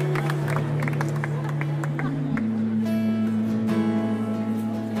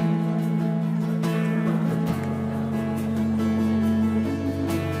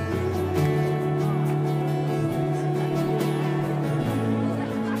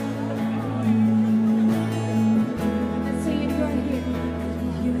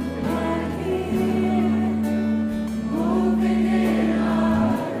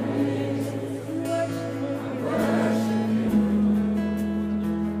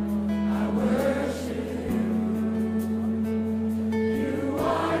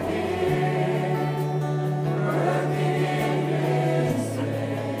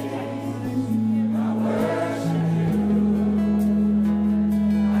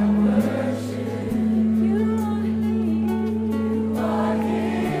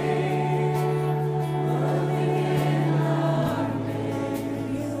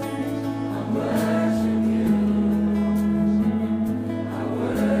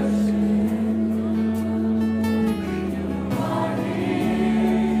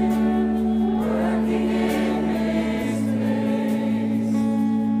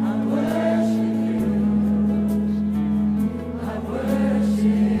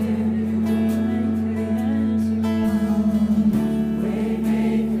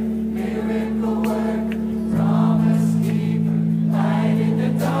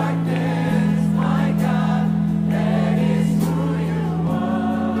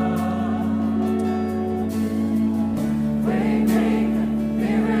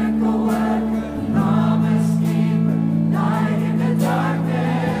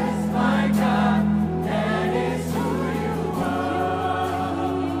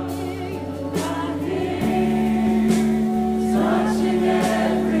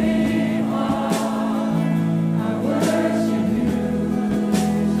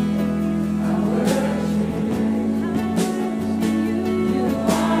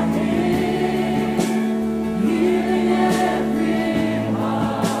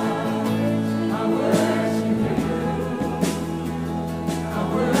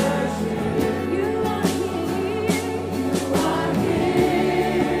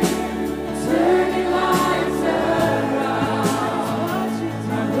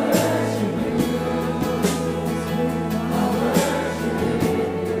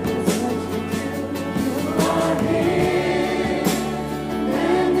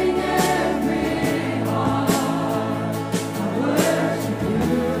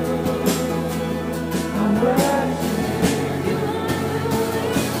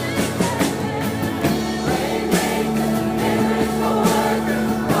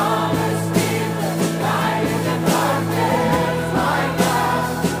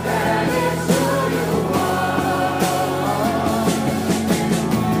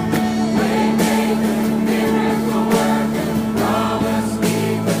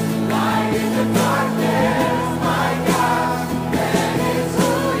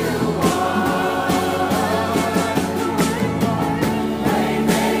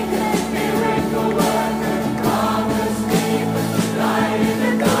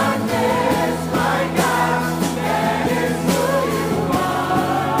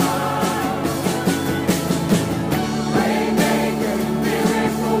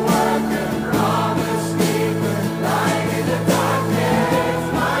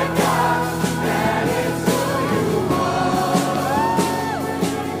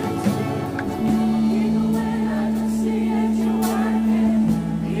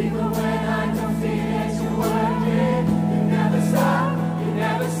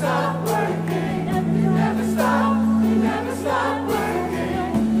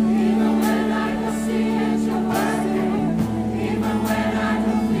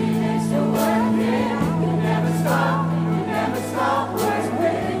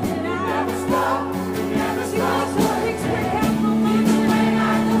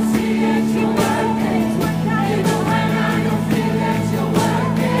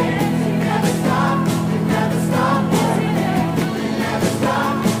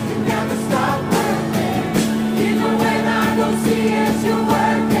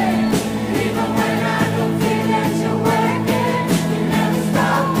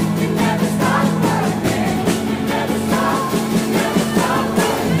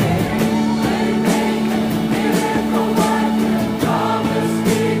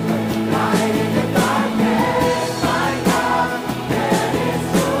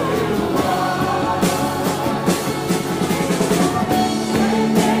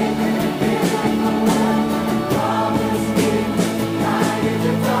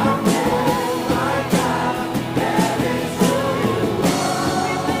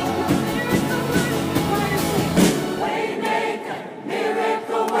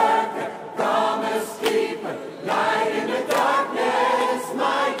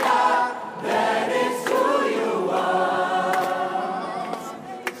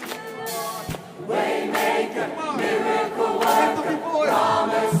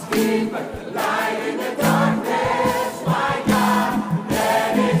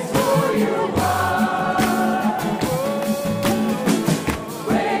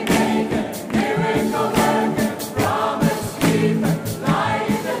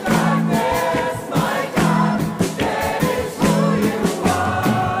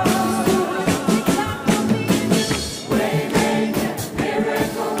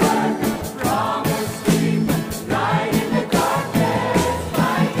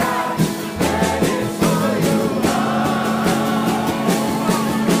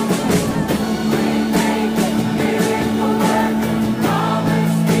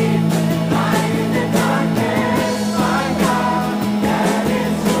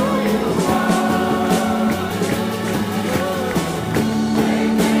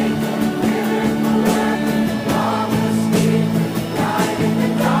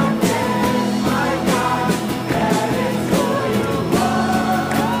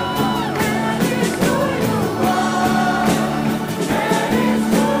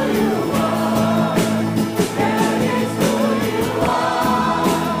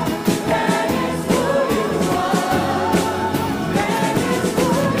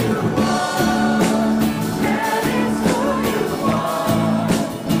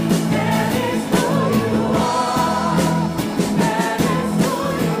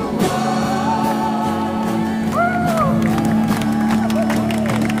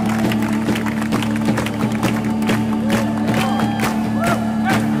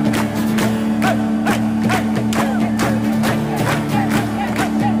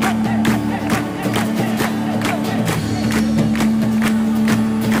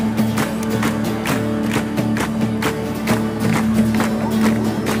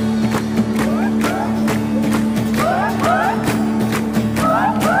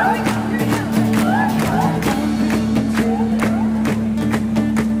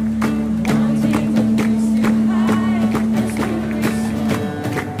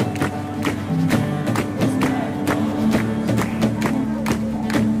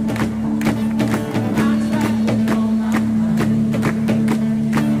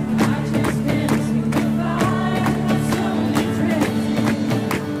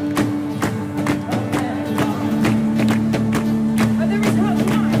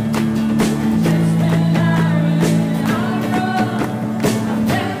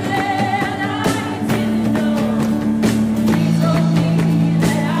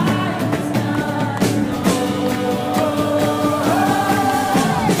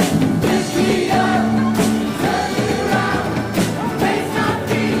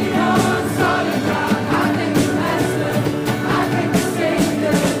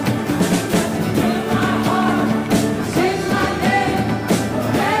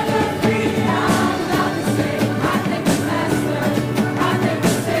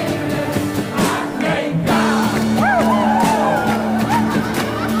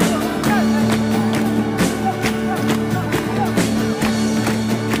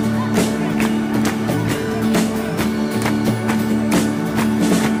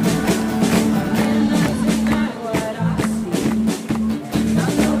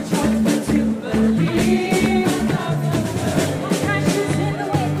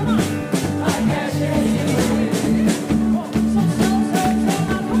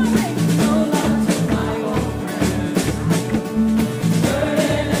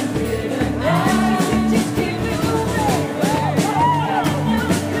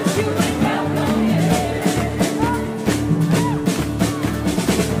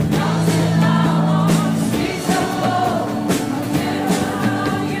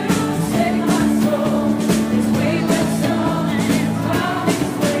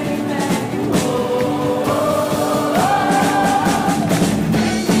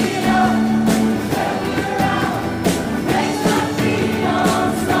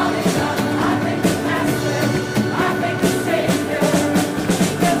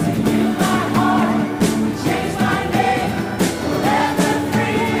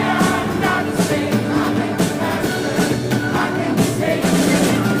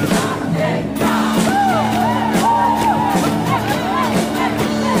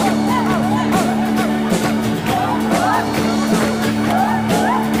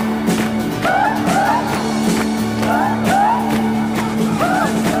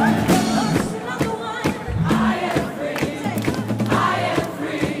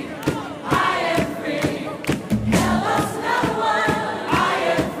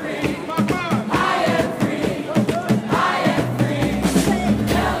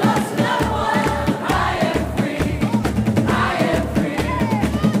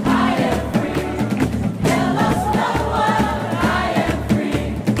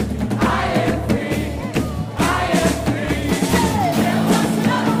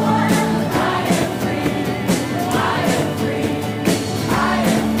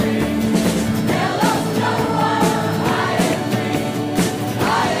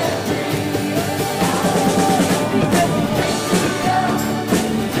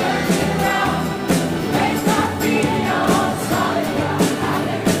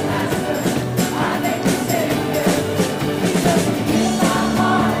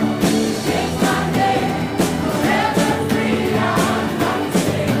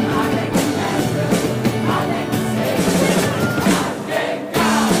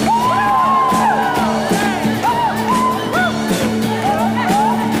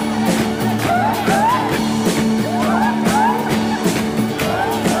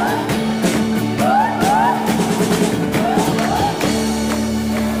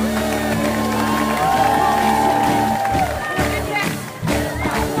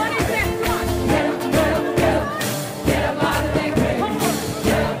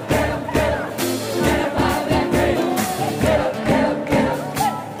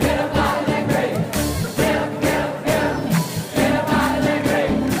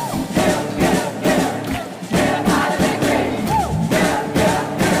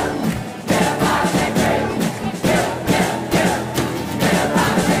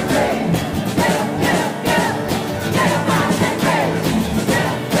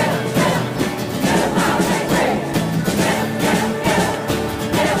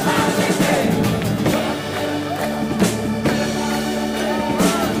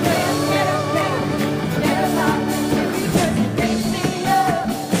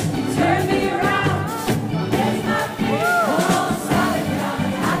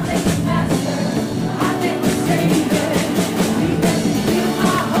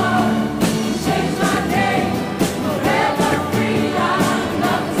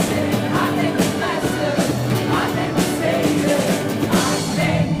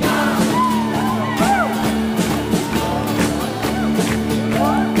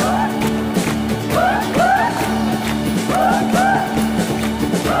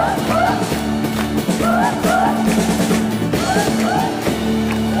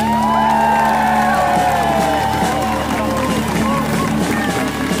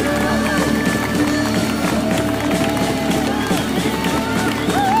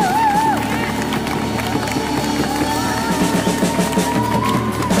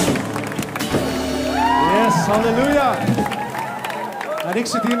 Halleluja. En ik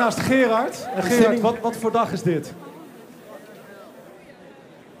zit hier naast Gerard. En Gerard, wat voor dag is dit?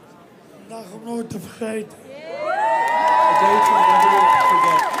 Een dag om nooit te vergeten. A day to never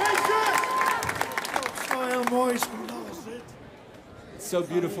forget. Het is zo heel mooi zo'n dag als dit. It's so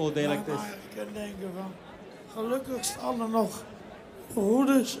beautiful a day like this. Ik kan denken van, gelukkig staan er nog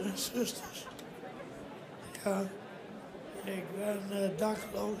broeders en zusters. Ja, ik ben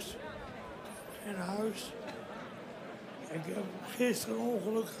dakloos. Ik heb geen huis. Ik heb gisteren een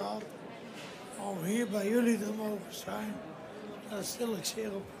ongeluk gehad. Om hier bij jullie te mogen zijn, daar stel ik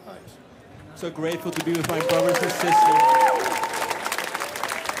zeer op prijs. So grateful to be with my brothers and sisters.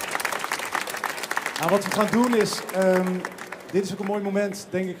 Nou, wat we gaan doen is, dit is ook een mooi moment,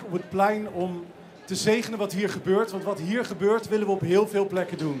 denk ik, op het plein om te zegenen wat hier gebeurt. Want wat hier gebeurt, willen we op heel veel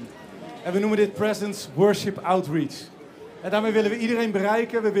plekken doen. En we noemen dit Presence Worship Outreach. En daarmee willen we iedereen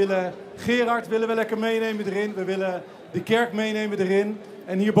bereiken. We willen Gerard willen we lekker meenemen erin. We willen de kerk meenemen erin.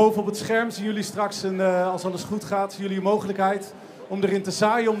 En hierboven op het scherm zien jullie straks, als alles goed gaat, zien jullie een mogelijkheid om erin te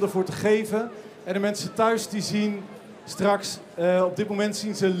zaaien, om ervoor te geven. En de mensen thuis die zien straks, op dit moment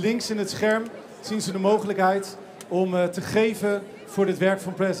zien ze links in het scherm, zien ze de mogelijkheid om te geven voor dit werk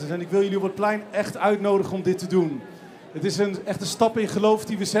van Presence. En ik wil jullie op het plein echt uitnodigen om dit te doen. Het is echt een stap in geloof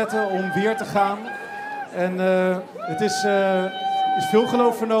die we zetten om weer te gaan. En het is veel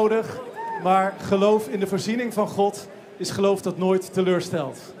geloof voor nodig, maar geloof in de voorziening van God is geloof dat nooit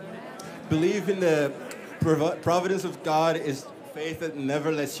teleurstelt. Believe in the providence of God is faith that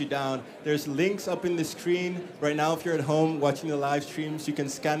never lets you down. There's links up in the screen. Right now, if you're at home watching the live streams, you can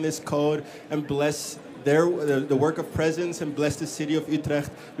scan this code and bless the work of Presence and bless the city of Utrecht.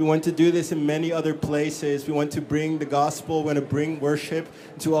 We want to do this in many other places. We want to bring the gospel, we want to bring worship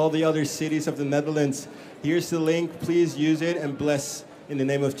to all the other cities of the Netherlands. Here's the link. Please use it and bless in the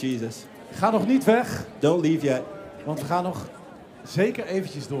name of Jesus. Ga nog niet weg. Don't leave yet. Want we gaan nog zeker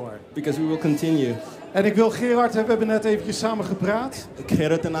eventjes door. Because we will continue. En ik wil Gerard, we hebben net eventjes samen gepraat.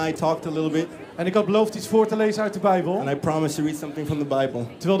 Gerard and I talked a little bit. En ik had beloofd iets voor te lezen uit de Bijbel. And I promised to read something from the Bible.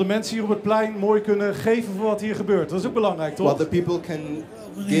 Terwijl de mensen hier op het plein mooi kunnen geven voor wat hier gebeurt. Dat is ook belangrijk, toch? What the people can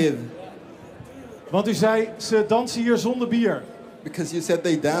give. Want u zei, ze dansen hier zonder bier. Because you said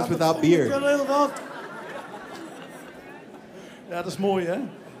they dance without beer. Wel heel wat. Ja, dat is mooi, hè?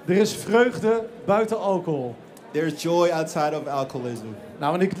 Er is vreugde buiten alcohol. There's joy outside of alcoholism.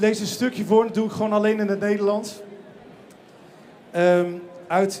 Nou, en ik lees een stukje voor, dat doe ik gewoon alleen in het Nederlands.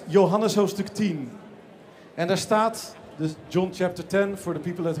 Uit Johannes hoofdstuk 10. En daar staat, dus John chapter 10, for the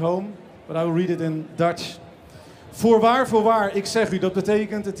people at home. But I will read it in Dutch. Voorwaar, ik zeg u, dat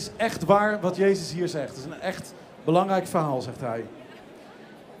betekent, het is echt waar wat Jezus hier zegt. Het is een echt belangrijk verhaal, zegt hij.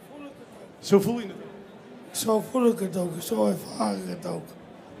 Zo voel je het ook. Zo voel ik het ook, zo ervaar ik het ook.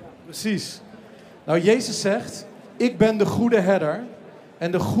 Precies. Nou, Jezus zegt, ik ben de goede herder.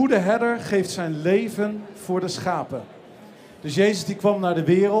 En de goede herder geeft zijn leven voor de schapen. Dus Jezus die kwam naar de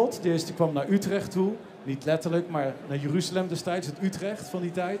wereld. Jezus die kwam naar Utrecht toe. Niet letterlijk, maar naar Jeruzalem destijds. Het Utrecht van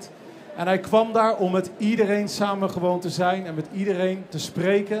die tijd. En hij kwam daar om met iedereen samen gewoon te zijn. En met iedereen te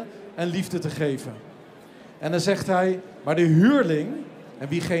spreken en liefde te geven. En dan zegt hij, maar de huurling, en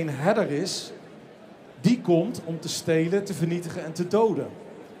wie geen herder is, die komt om te stelen, te vernietigen en te doden.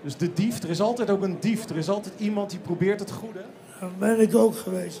 Dus de dief, er is altijd ook een dief. Er is altijd iemand die probeert het goede. Dan ben ik ook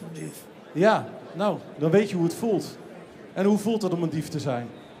geweest, een dief. Ja, nou, dan weet je hoe het voelt. En hoe voelt het om een dief te zijn?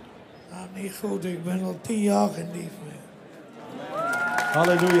 Nou, niet goed. Ik ben al 10 jaar geen dief meer.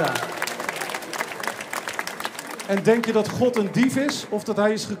 Halleluja. En denk je dat God een dief is of dat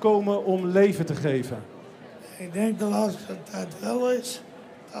hij is gekomen om leven te geven? Ik denk dat als het wel is,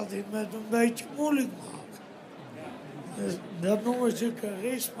 dat hij het met een beetje moeilijk maakt. Dus dat noemen ze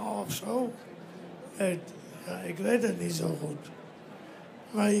charisma of zo. Ja, ik weet het niet zo goed.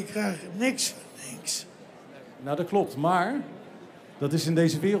 Maar je krijgt niks van niks. Nou, dat klopt. Maar dat is in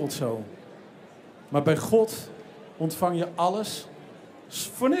deze wereld zo. Maar bij God ontvang je alles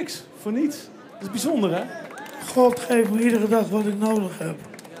voor niks, voor niets. Dat is bijzonder, hè? God geeft me iedere dag wat ik nodig heb.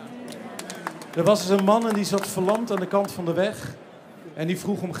 Er was eens een man en die zat verlamd aan de kant van de weg. En die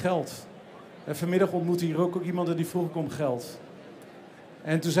vroeg om geld. En vanmiddag ontmoette hier ook iemand en die vroeg om geld.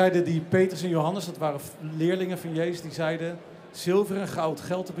 En toen zeiden die Petrus en Johannes, dat waren leerlingen van Jezus, die zeiden, zilver en goud,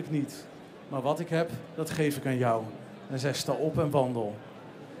 geld heb ik niet. Maar wat ik heb, dat geef ik aan jou. En hij zei, sta op en wandel.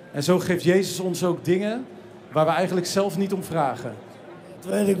 En zo geeft Jezus ons ook dingen waar we eigenlijk zelf niet om vragen.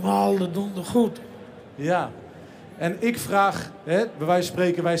 Dat weet ik maar al, dat doen we goed. Ja. En ik vraag, bij wijze van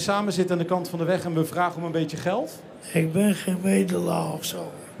spreken, wij samen zitten aan de kant van de weg en we vragen om een beetje geld. Ik ben geen bedelaar of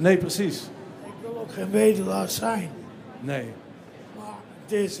zo. Nee, precies. Ik wil ook geen bedelaar zijn. Nee. Maar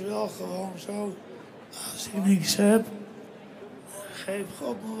het is wel gewoon zo Als ik niks heb, geeft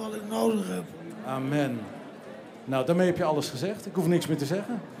God me wat ik nodig heb. Amen. Nou, daarmee heb je alles gezegd. Ik hoef niks meer te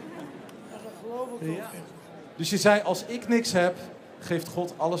zeggen. Ja, daar geloof ik ook in. Dus je zei, als ik niks heb, geeft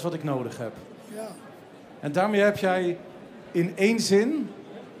God alles wat ik nodig heb. Ja. En daarmee heb jij in één zin,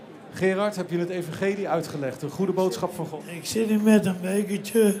 Gerard, heb je het evangelie uitgelegd. De goede boodschap van God. Ik zit hier met een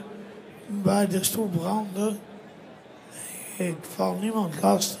bekertje bij de stoep branden. Ik val niemand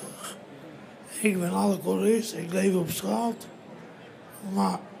lastig. Ik ben alcoholist, ik leef op straat.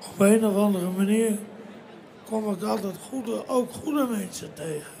 Maar op een of andere manier kom ik altijd ook goede mensen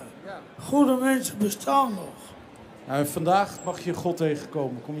tegen. Goede mensen bestaan nog. Nou, en vandaag mag je God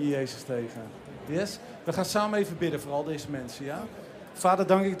tegenkomen. Kom je Jezus tegen. Yes? We gaan samen even bidden voor al deze mensen, ja? Vader,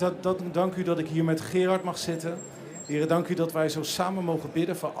 dank u dat ik hier met Gerard mag zitten. Heer, dank u dat wij zo samen mogen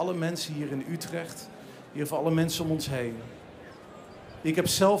bidden voor alle mensen hier in Utrecht. Heer, voor alle mensen om ons heen. Ik heb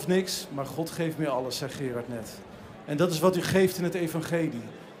zelf niks, maar God geeft me alles, zei Gerard net. En dat is wat u geeft in het evangelie.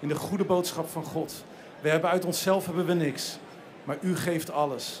 In de goede boodschap van God. We hebben uit onszelf hebben we niks. Maar u geeft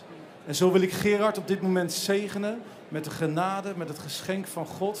alles. En zo wil ik Gerard op dit moment zegenen met de genade, met het geschenk van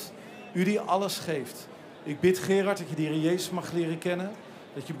God. U die alles geeft. Ik bid Gerard dat je de Heer Jezus mag leren kennen.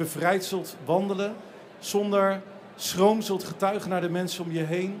 Dat je bevrijd zult wandelen. Zonder schroom zult getuigen naar de mensen om je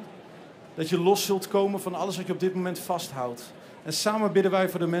heen. Dat je los zult komen van alles wat je op dit moment vasthoudt. En samen bidden wij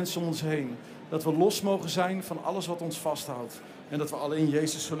voor de mensen om ons heen. Dat we los mogen zijn van alles wat ons vasthoudt. En dat we alleen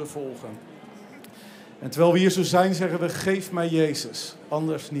Jezus zullen volgen. En terwijl we hier zo zijn, zeggen we, geef mij Jezus,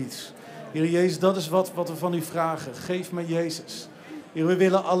 anders niets. Heer Jezus, dat is wat we van u vragen. Geef mij Jezus. Heer, we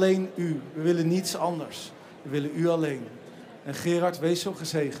willen alleen u. We willen niets anders. We willen u alleen. En Gerard, wees zo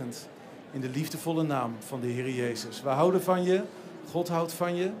gezegend in de liefdevolle naam van de Heer Jezus. We houden van je, God houdt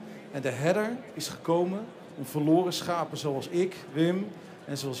van je. En de herder is gekomen om verloren schapen zoals ik, Wim,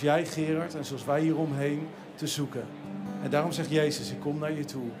 en zoals jij, Gerard, en zoals wij hieromheen te zoeken. En daarom zegt Jezus, ik kom naar je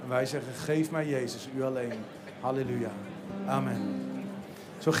toe. En wij zeggen, geef mij Jezus, u alleen. Halleluja. Amen.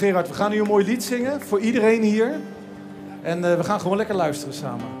 Zo Gerard, we gaan nu een mooi lied zingen voor iedereen hier. En we gaan gewoon lekker luisteren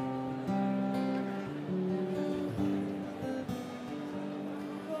samen.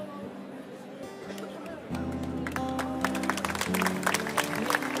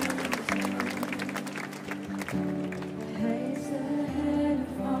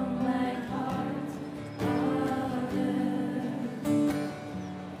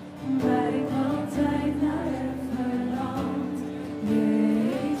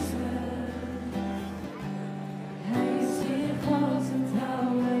 Hij is hier als een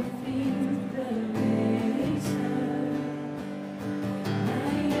touw.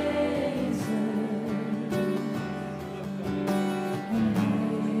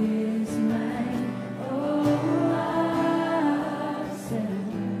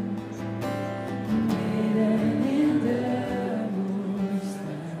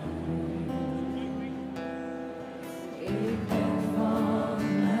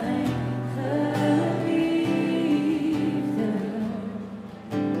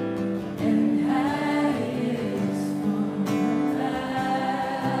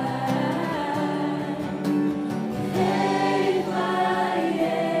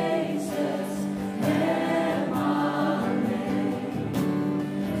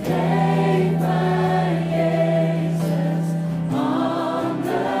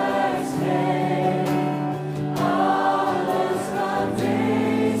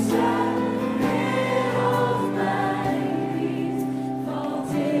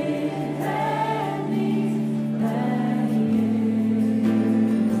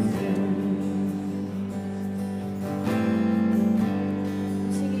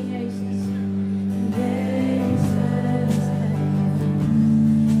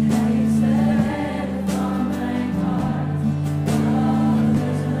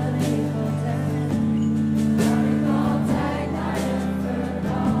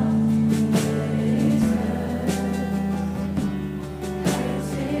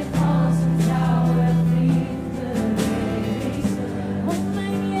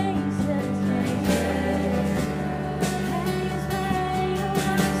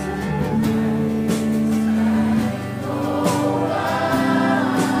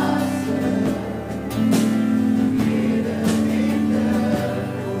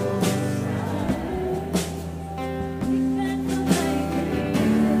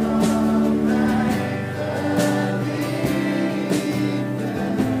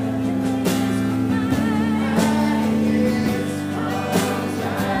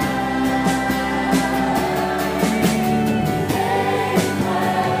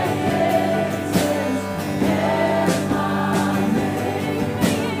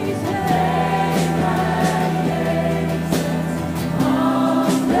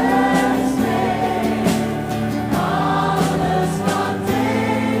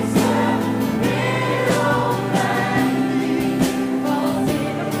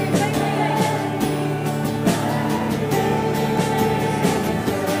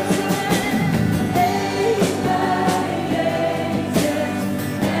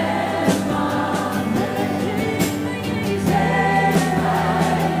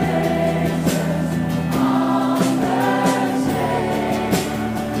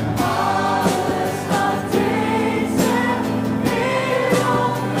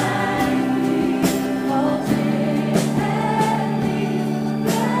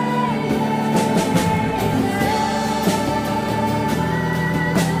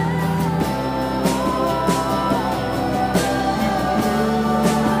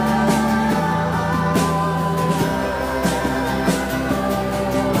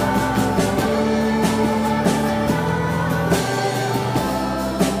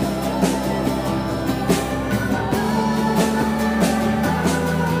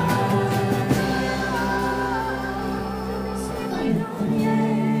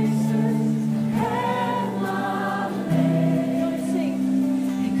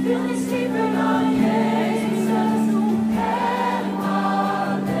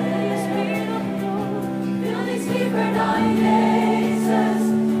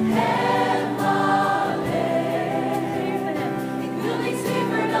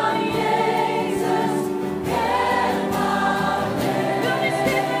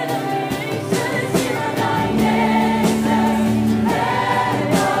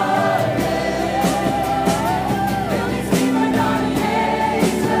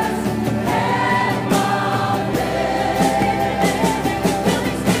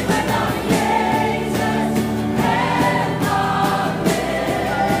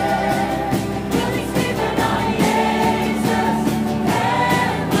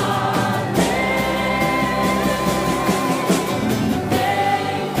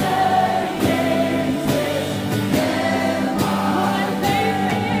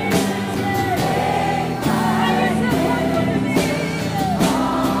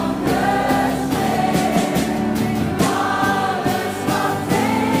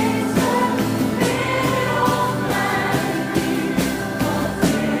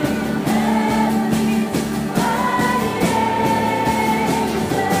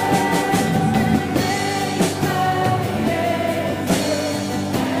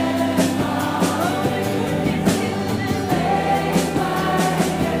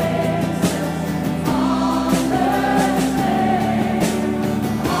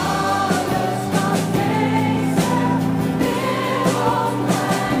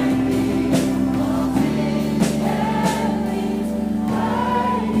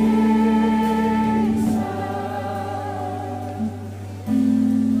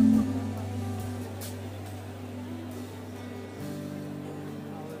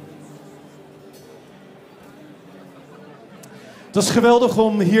 Het was geweldig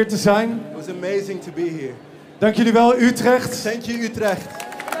om hier te zijn. It was amazing to be here. Dank jullie wel, Utrecht. Thank you, Utrecht.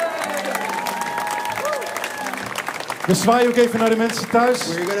 We zwaaien ook even naar de mensen thuis.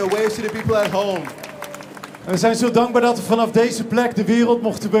 We're going to wave to the people at home. En we zijn zo dankbaar dat we vanaf deze plek de wereld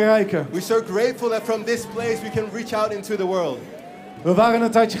mochten bereiken. We're so grateful that from this place we can reach out into the world. We waren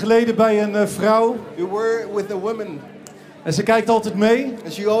een tijdje geleden bij een vrouw. We were with a woman. En ze kijkt altijd mee.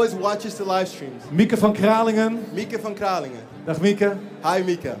 And she always watches the live streams. Mieke van Kralingen. Mieke van Kralingen. Dag Mieke. Hi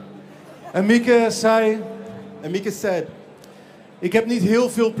Mieke. En Mieke zei... And Mieke said, ik heb niet heel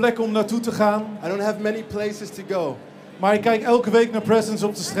veel plekken om naartoe te gaan. I don't have many places to go. Maar ik kijk elke week naar Presence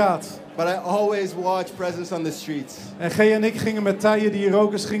op de straat. But I always watch Presence on the streets. En G en ik gingen met Tije, die hier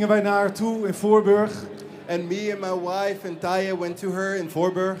ook is, gingen wij naar haar toe in Voorburg. And me and my wife and Taya went to her in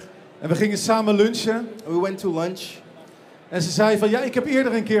Voorburg. En we gingen samen lunchen. And we went to lunch. En ze zei van, ja, ik heb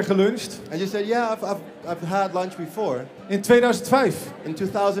eerder een keer geluncht. And she said, yeah, I've had lunch before. In 2005. In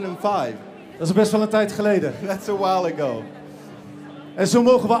 2005. Dat is best wel een tijd geleden. That's a while ago. En zo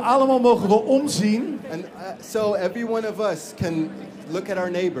mogen we omzien. And so every one of us can look at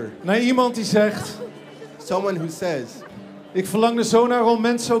our neighbor. Naar iemand die zegt... Someone who says... ik verlang er zo naar om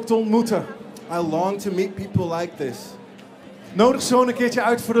mensen ook te ontmoeten. I long to meet people like this. Nodig zo een keertje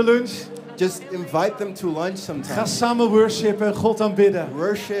uit voor de lunch. Just invite them to lunch sometime. Ga samen worshipen en God aanbidden.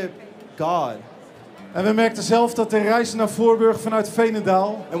 Worship God. En we merkten zelf dat de reis naar Voorburg vanuit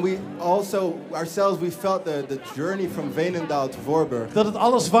Veenendaal... And we also, ourselves, we felt the journey from Veenendaal to Voorburg. dat het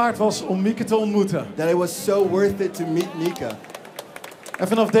alles waard was om Mieke te ontmoeten. That it was so worth it to meet Mieke. En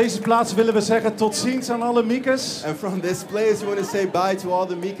vanaf deze plaats willen we zeggen tot ziens aan alle Miekes. And from this place we want to say bye to all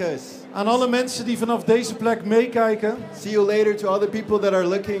the Miekes. Aan alle mensen die vanaf deze plek meekijken. See you later to all the people that are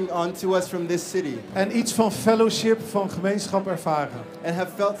looking onto us from this city. En iets van fellowship, van gemeenschap ervaren. And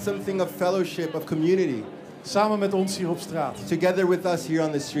have felt something of fellowship, of community. Samen met ons hier op straat. Together with us here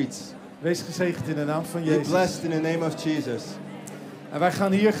on the streets. Wees gezegend in de naam van Jezus. Be blessed in the name of Jesus. En wij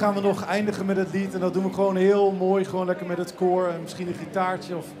gaan we nog eindigen met het lied. En dat doen we gewoon heel mooi, gewoon lekker met het koor. En misschien een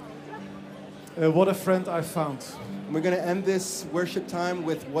gitaartje of... What a Friend I Found. We're going to end this worship time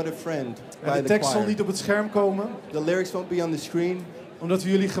with What a Friend by En de the tekst zal choir. niet op het scherm komen. The lyrics won't be on the screen. Omdat we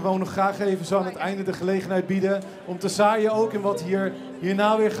jullie gewoon nog graag even zo aan het einde de gelegenheid bieden. Om te zaaien ook in wat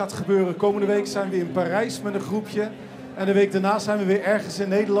hierna weer gaat gebeuren. Komende week zijn we in Parijs met een groepje. En de week daarna zijn we weer ergens in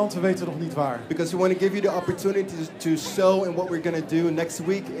Nederland. We weten nog niet waar. Because we want to give you the opportunity to sow in what we're going to do next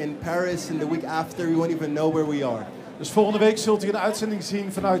week in Paris and the week after. We won't even know where we are. Dus volgende week zult u een uitzending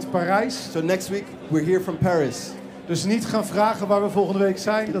zien vanuit Parijs. So next week we're here from Paris. Dus niet gaan vragen waar we volgende week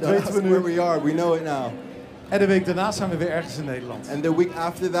zijn. Dat weten we nu. Where we are. We know it now. En de week daarna zijn we weer ergens in Nederland. And the week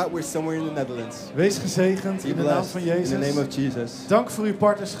after that we're somewhere in the Netherlands. Wees gezegend in de naam van Jezus. In the name of Jesus. Dank voor uw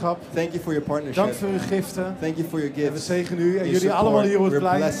partnerschap. Thank you for your partnership. Dank voor uw giften. Thank you for your gifts. En we zegenen u en jullie support. allemaal hier op het We're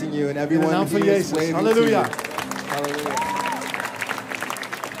plein. blessing you and In de everyone naam van here is Jezus. waving Halleluja. to you. Hallelujah.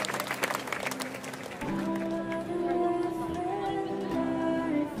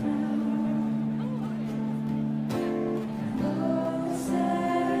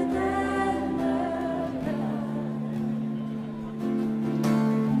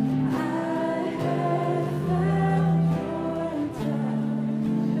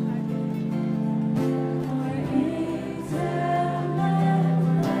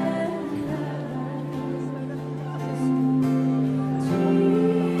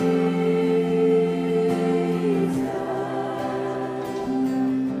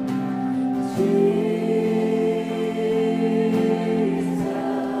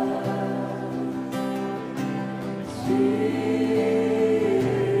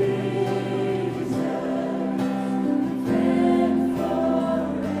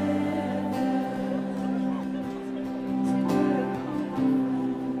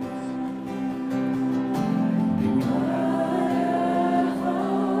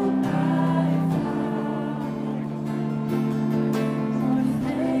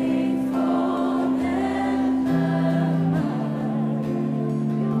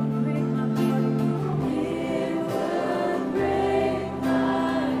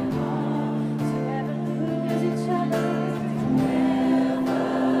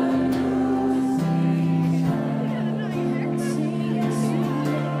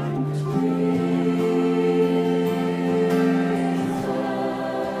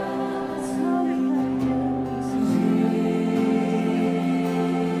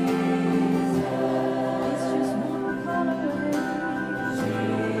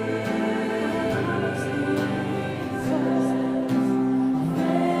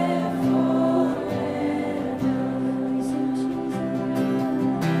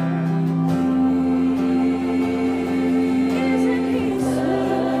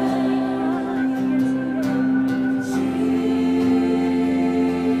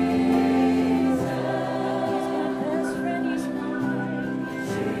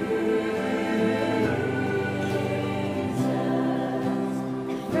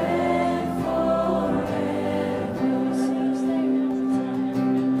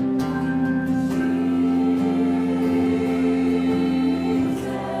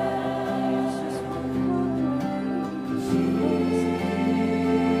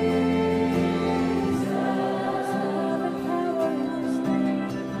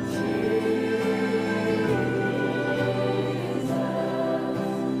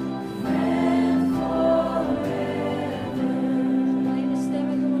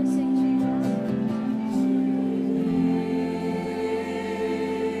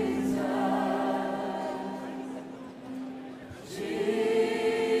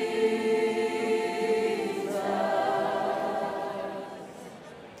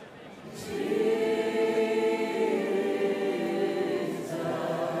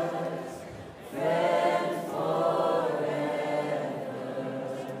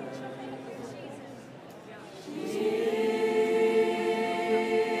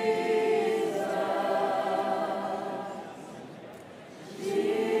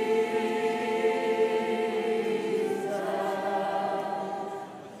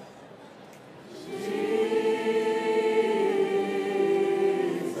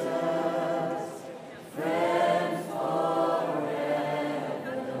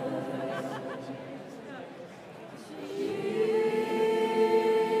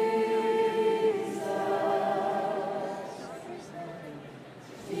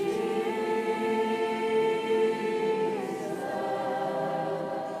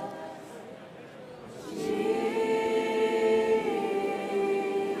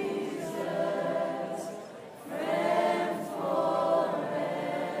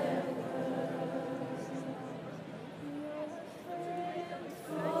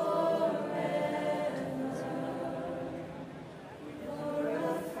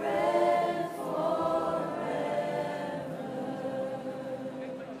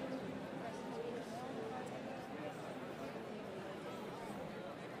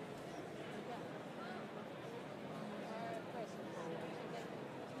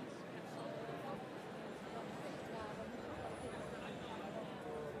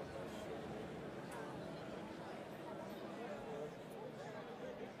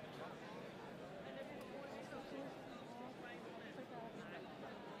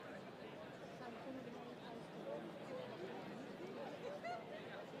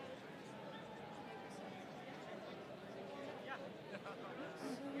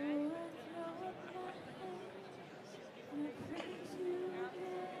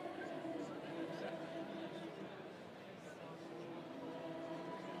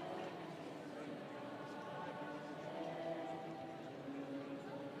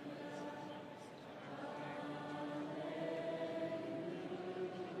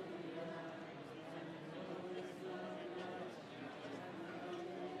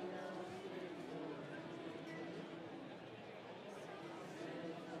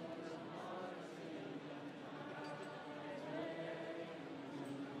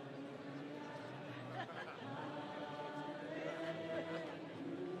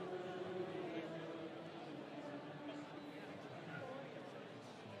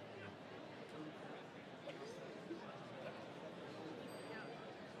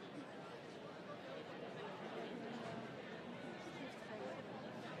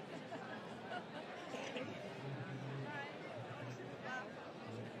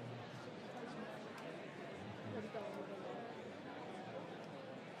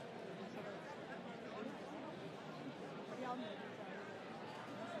 dan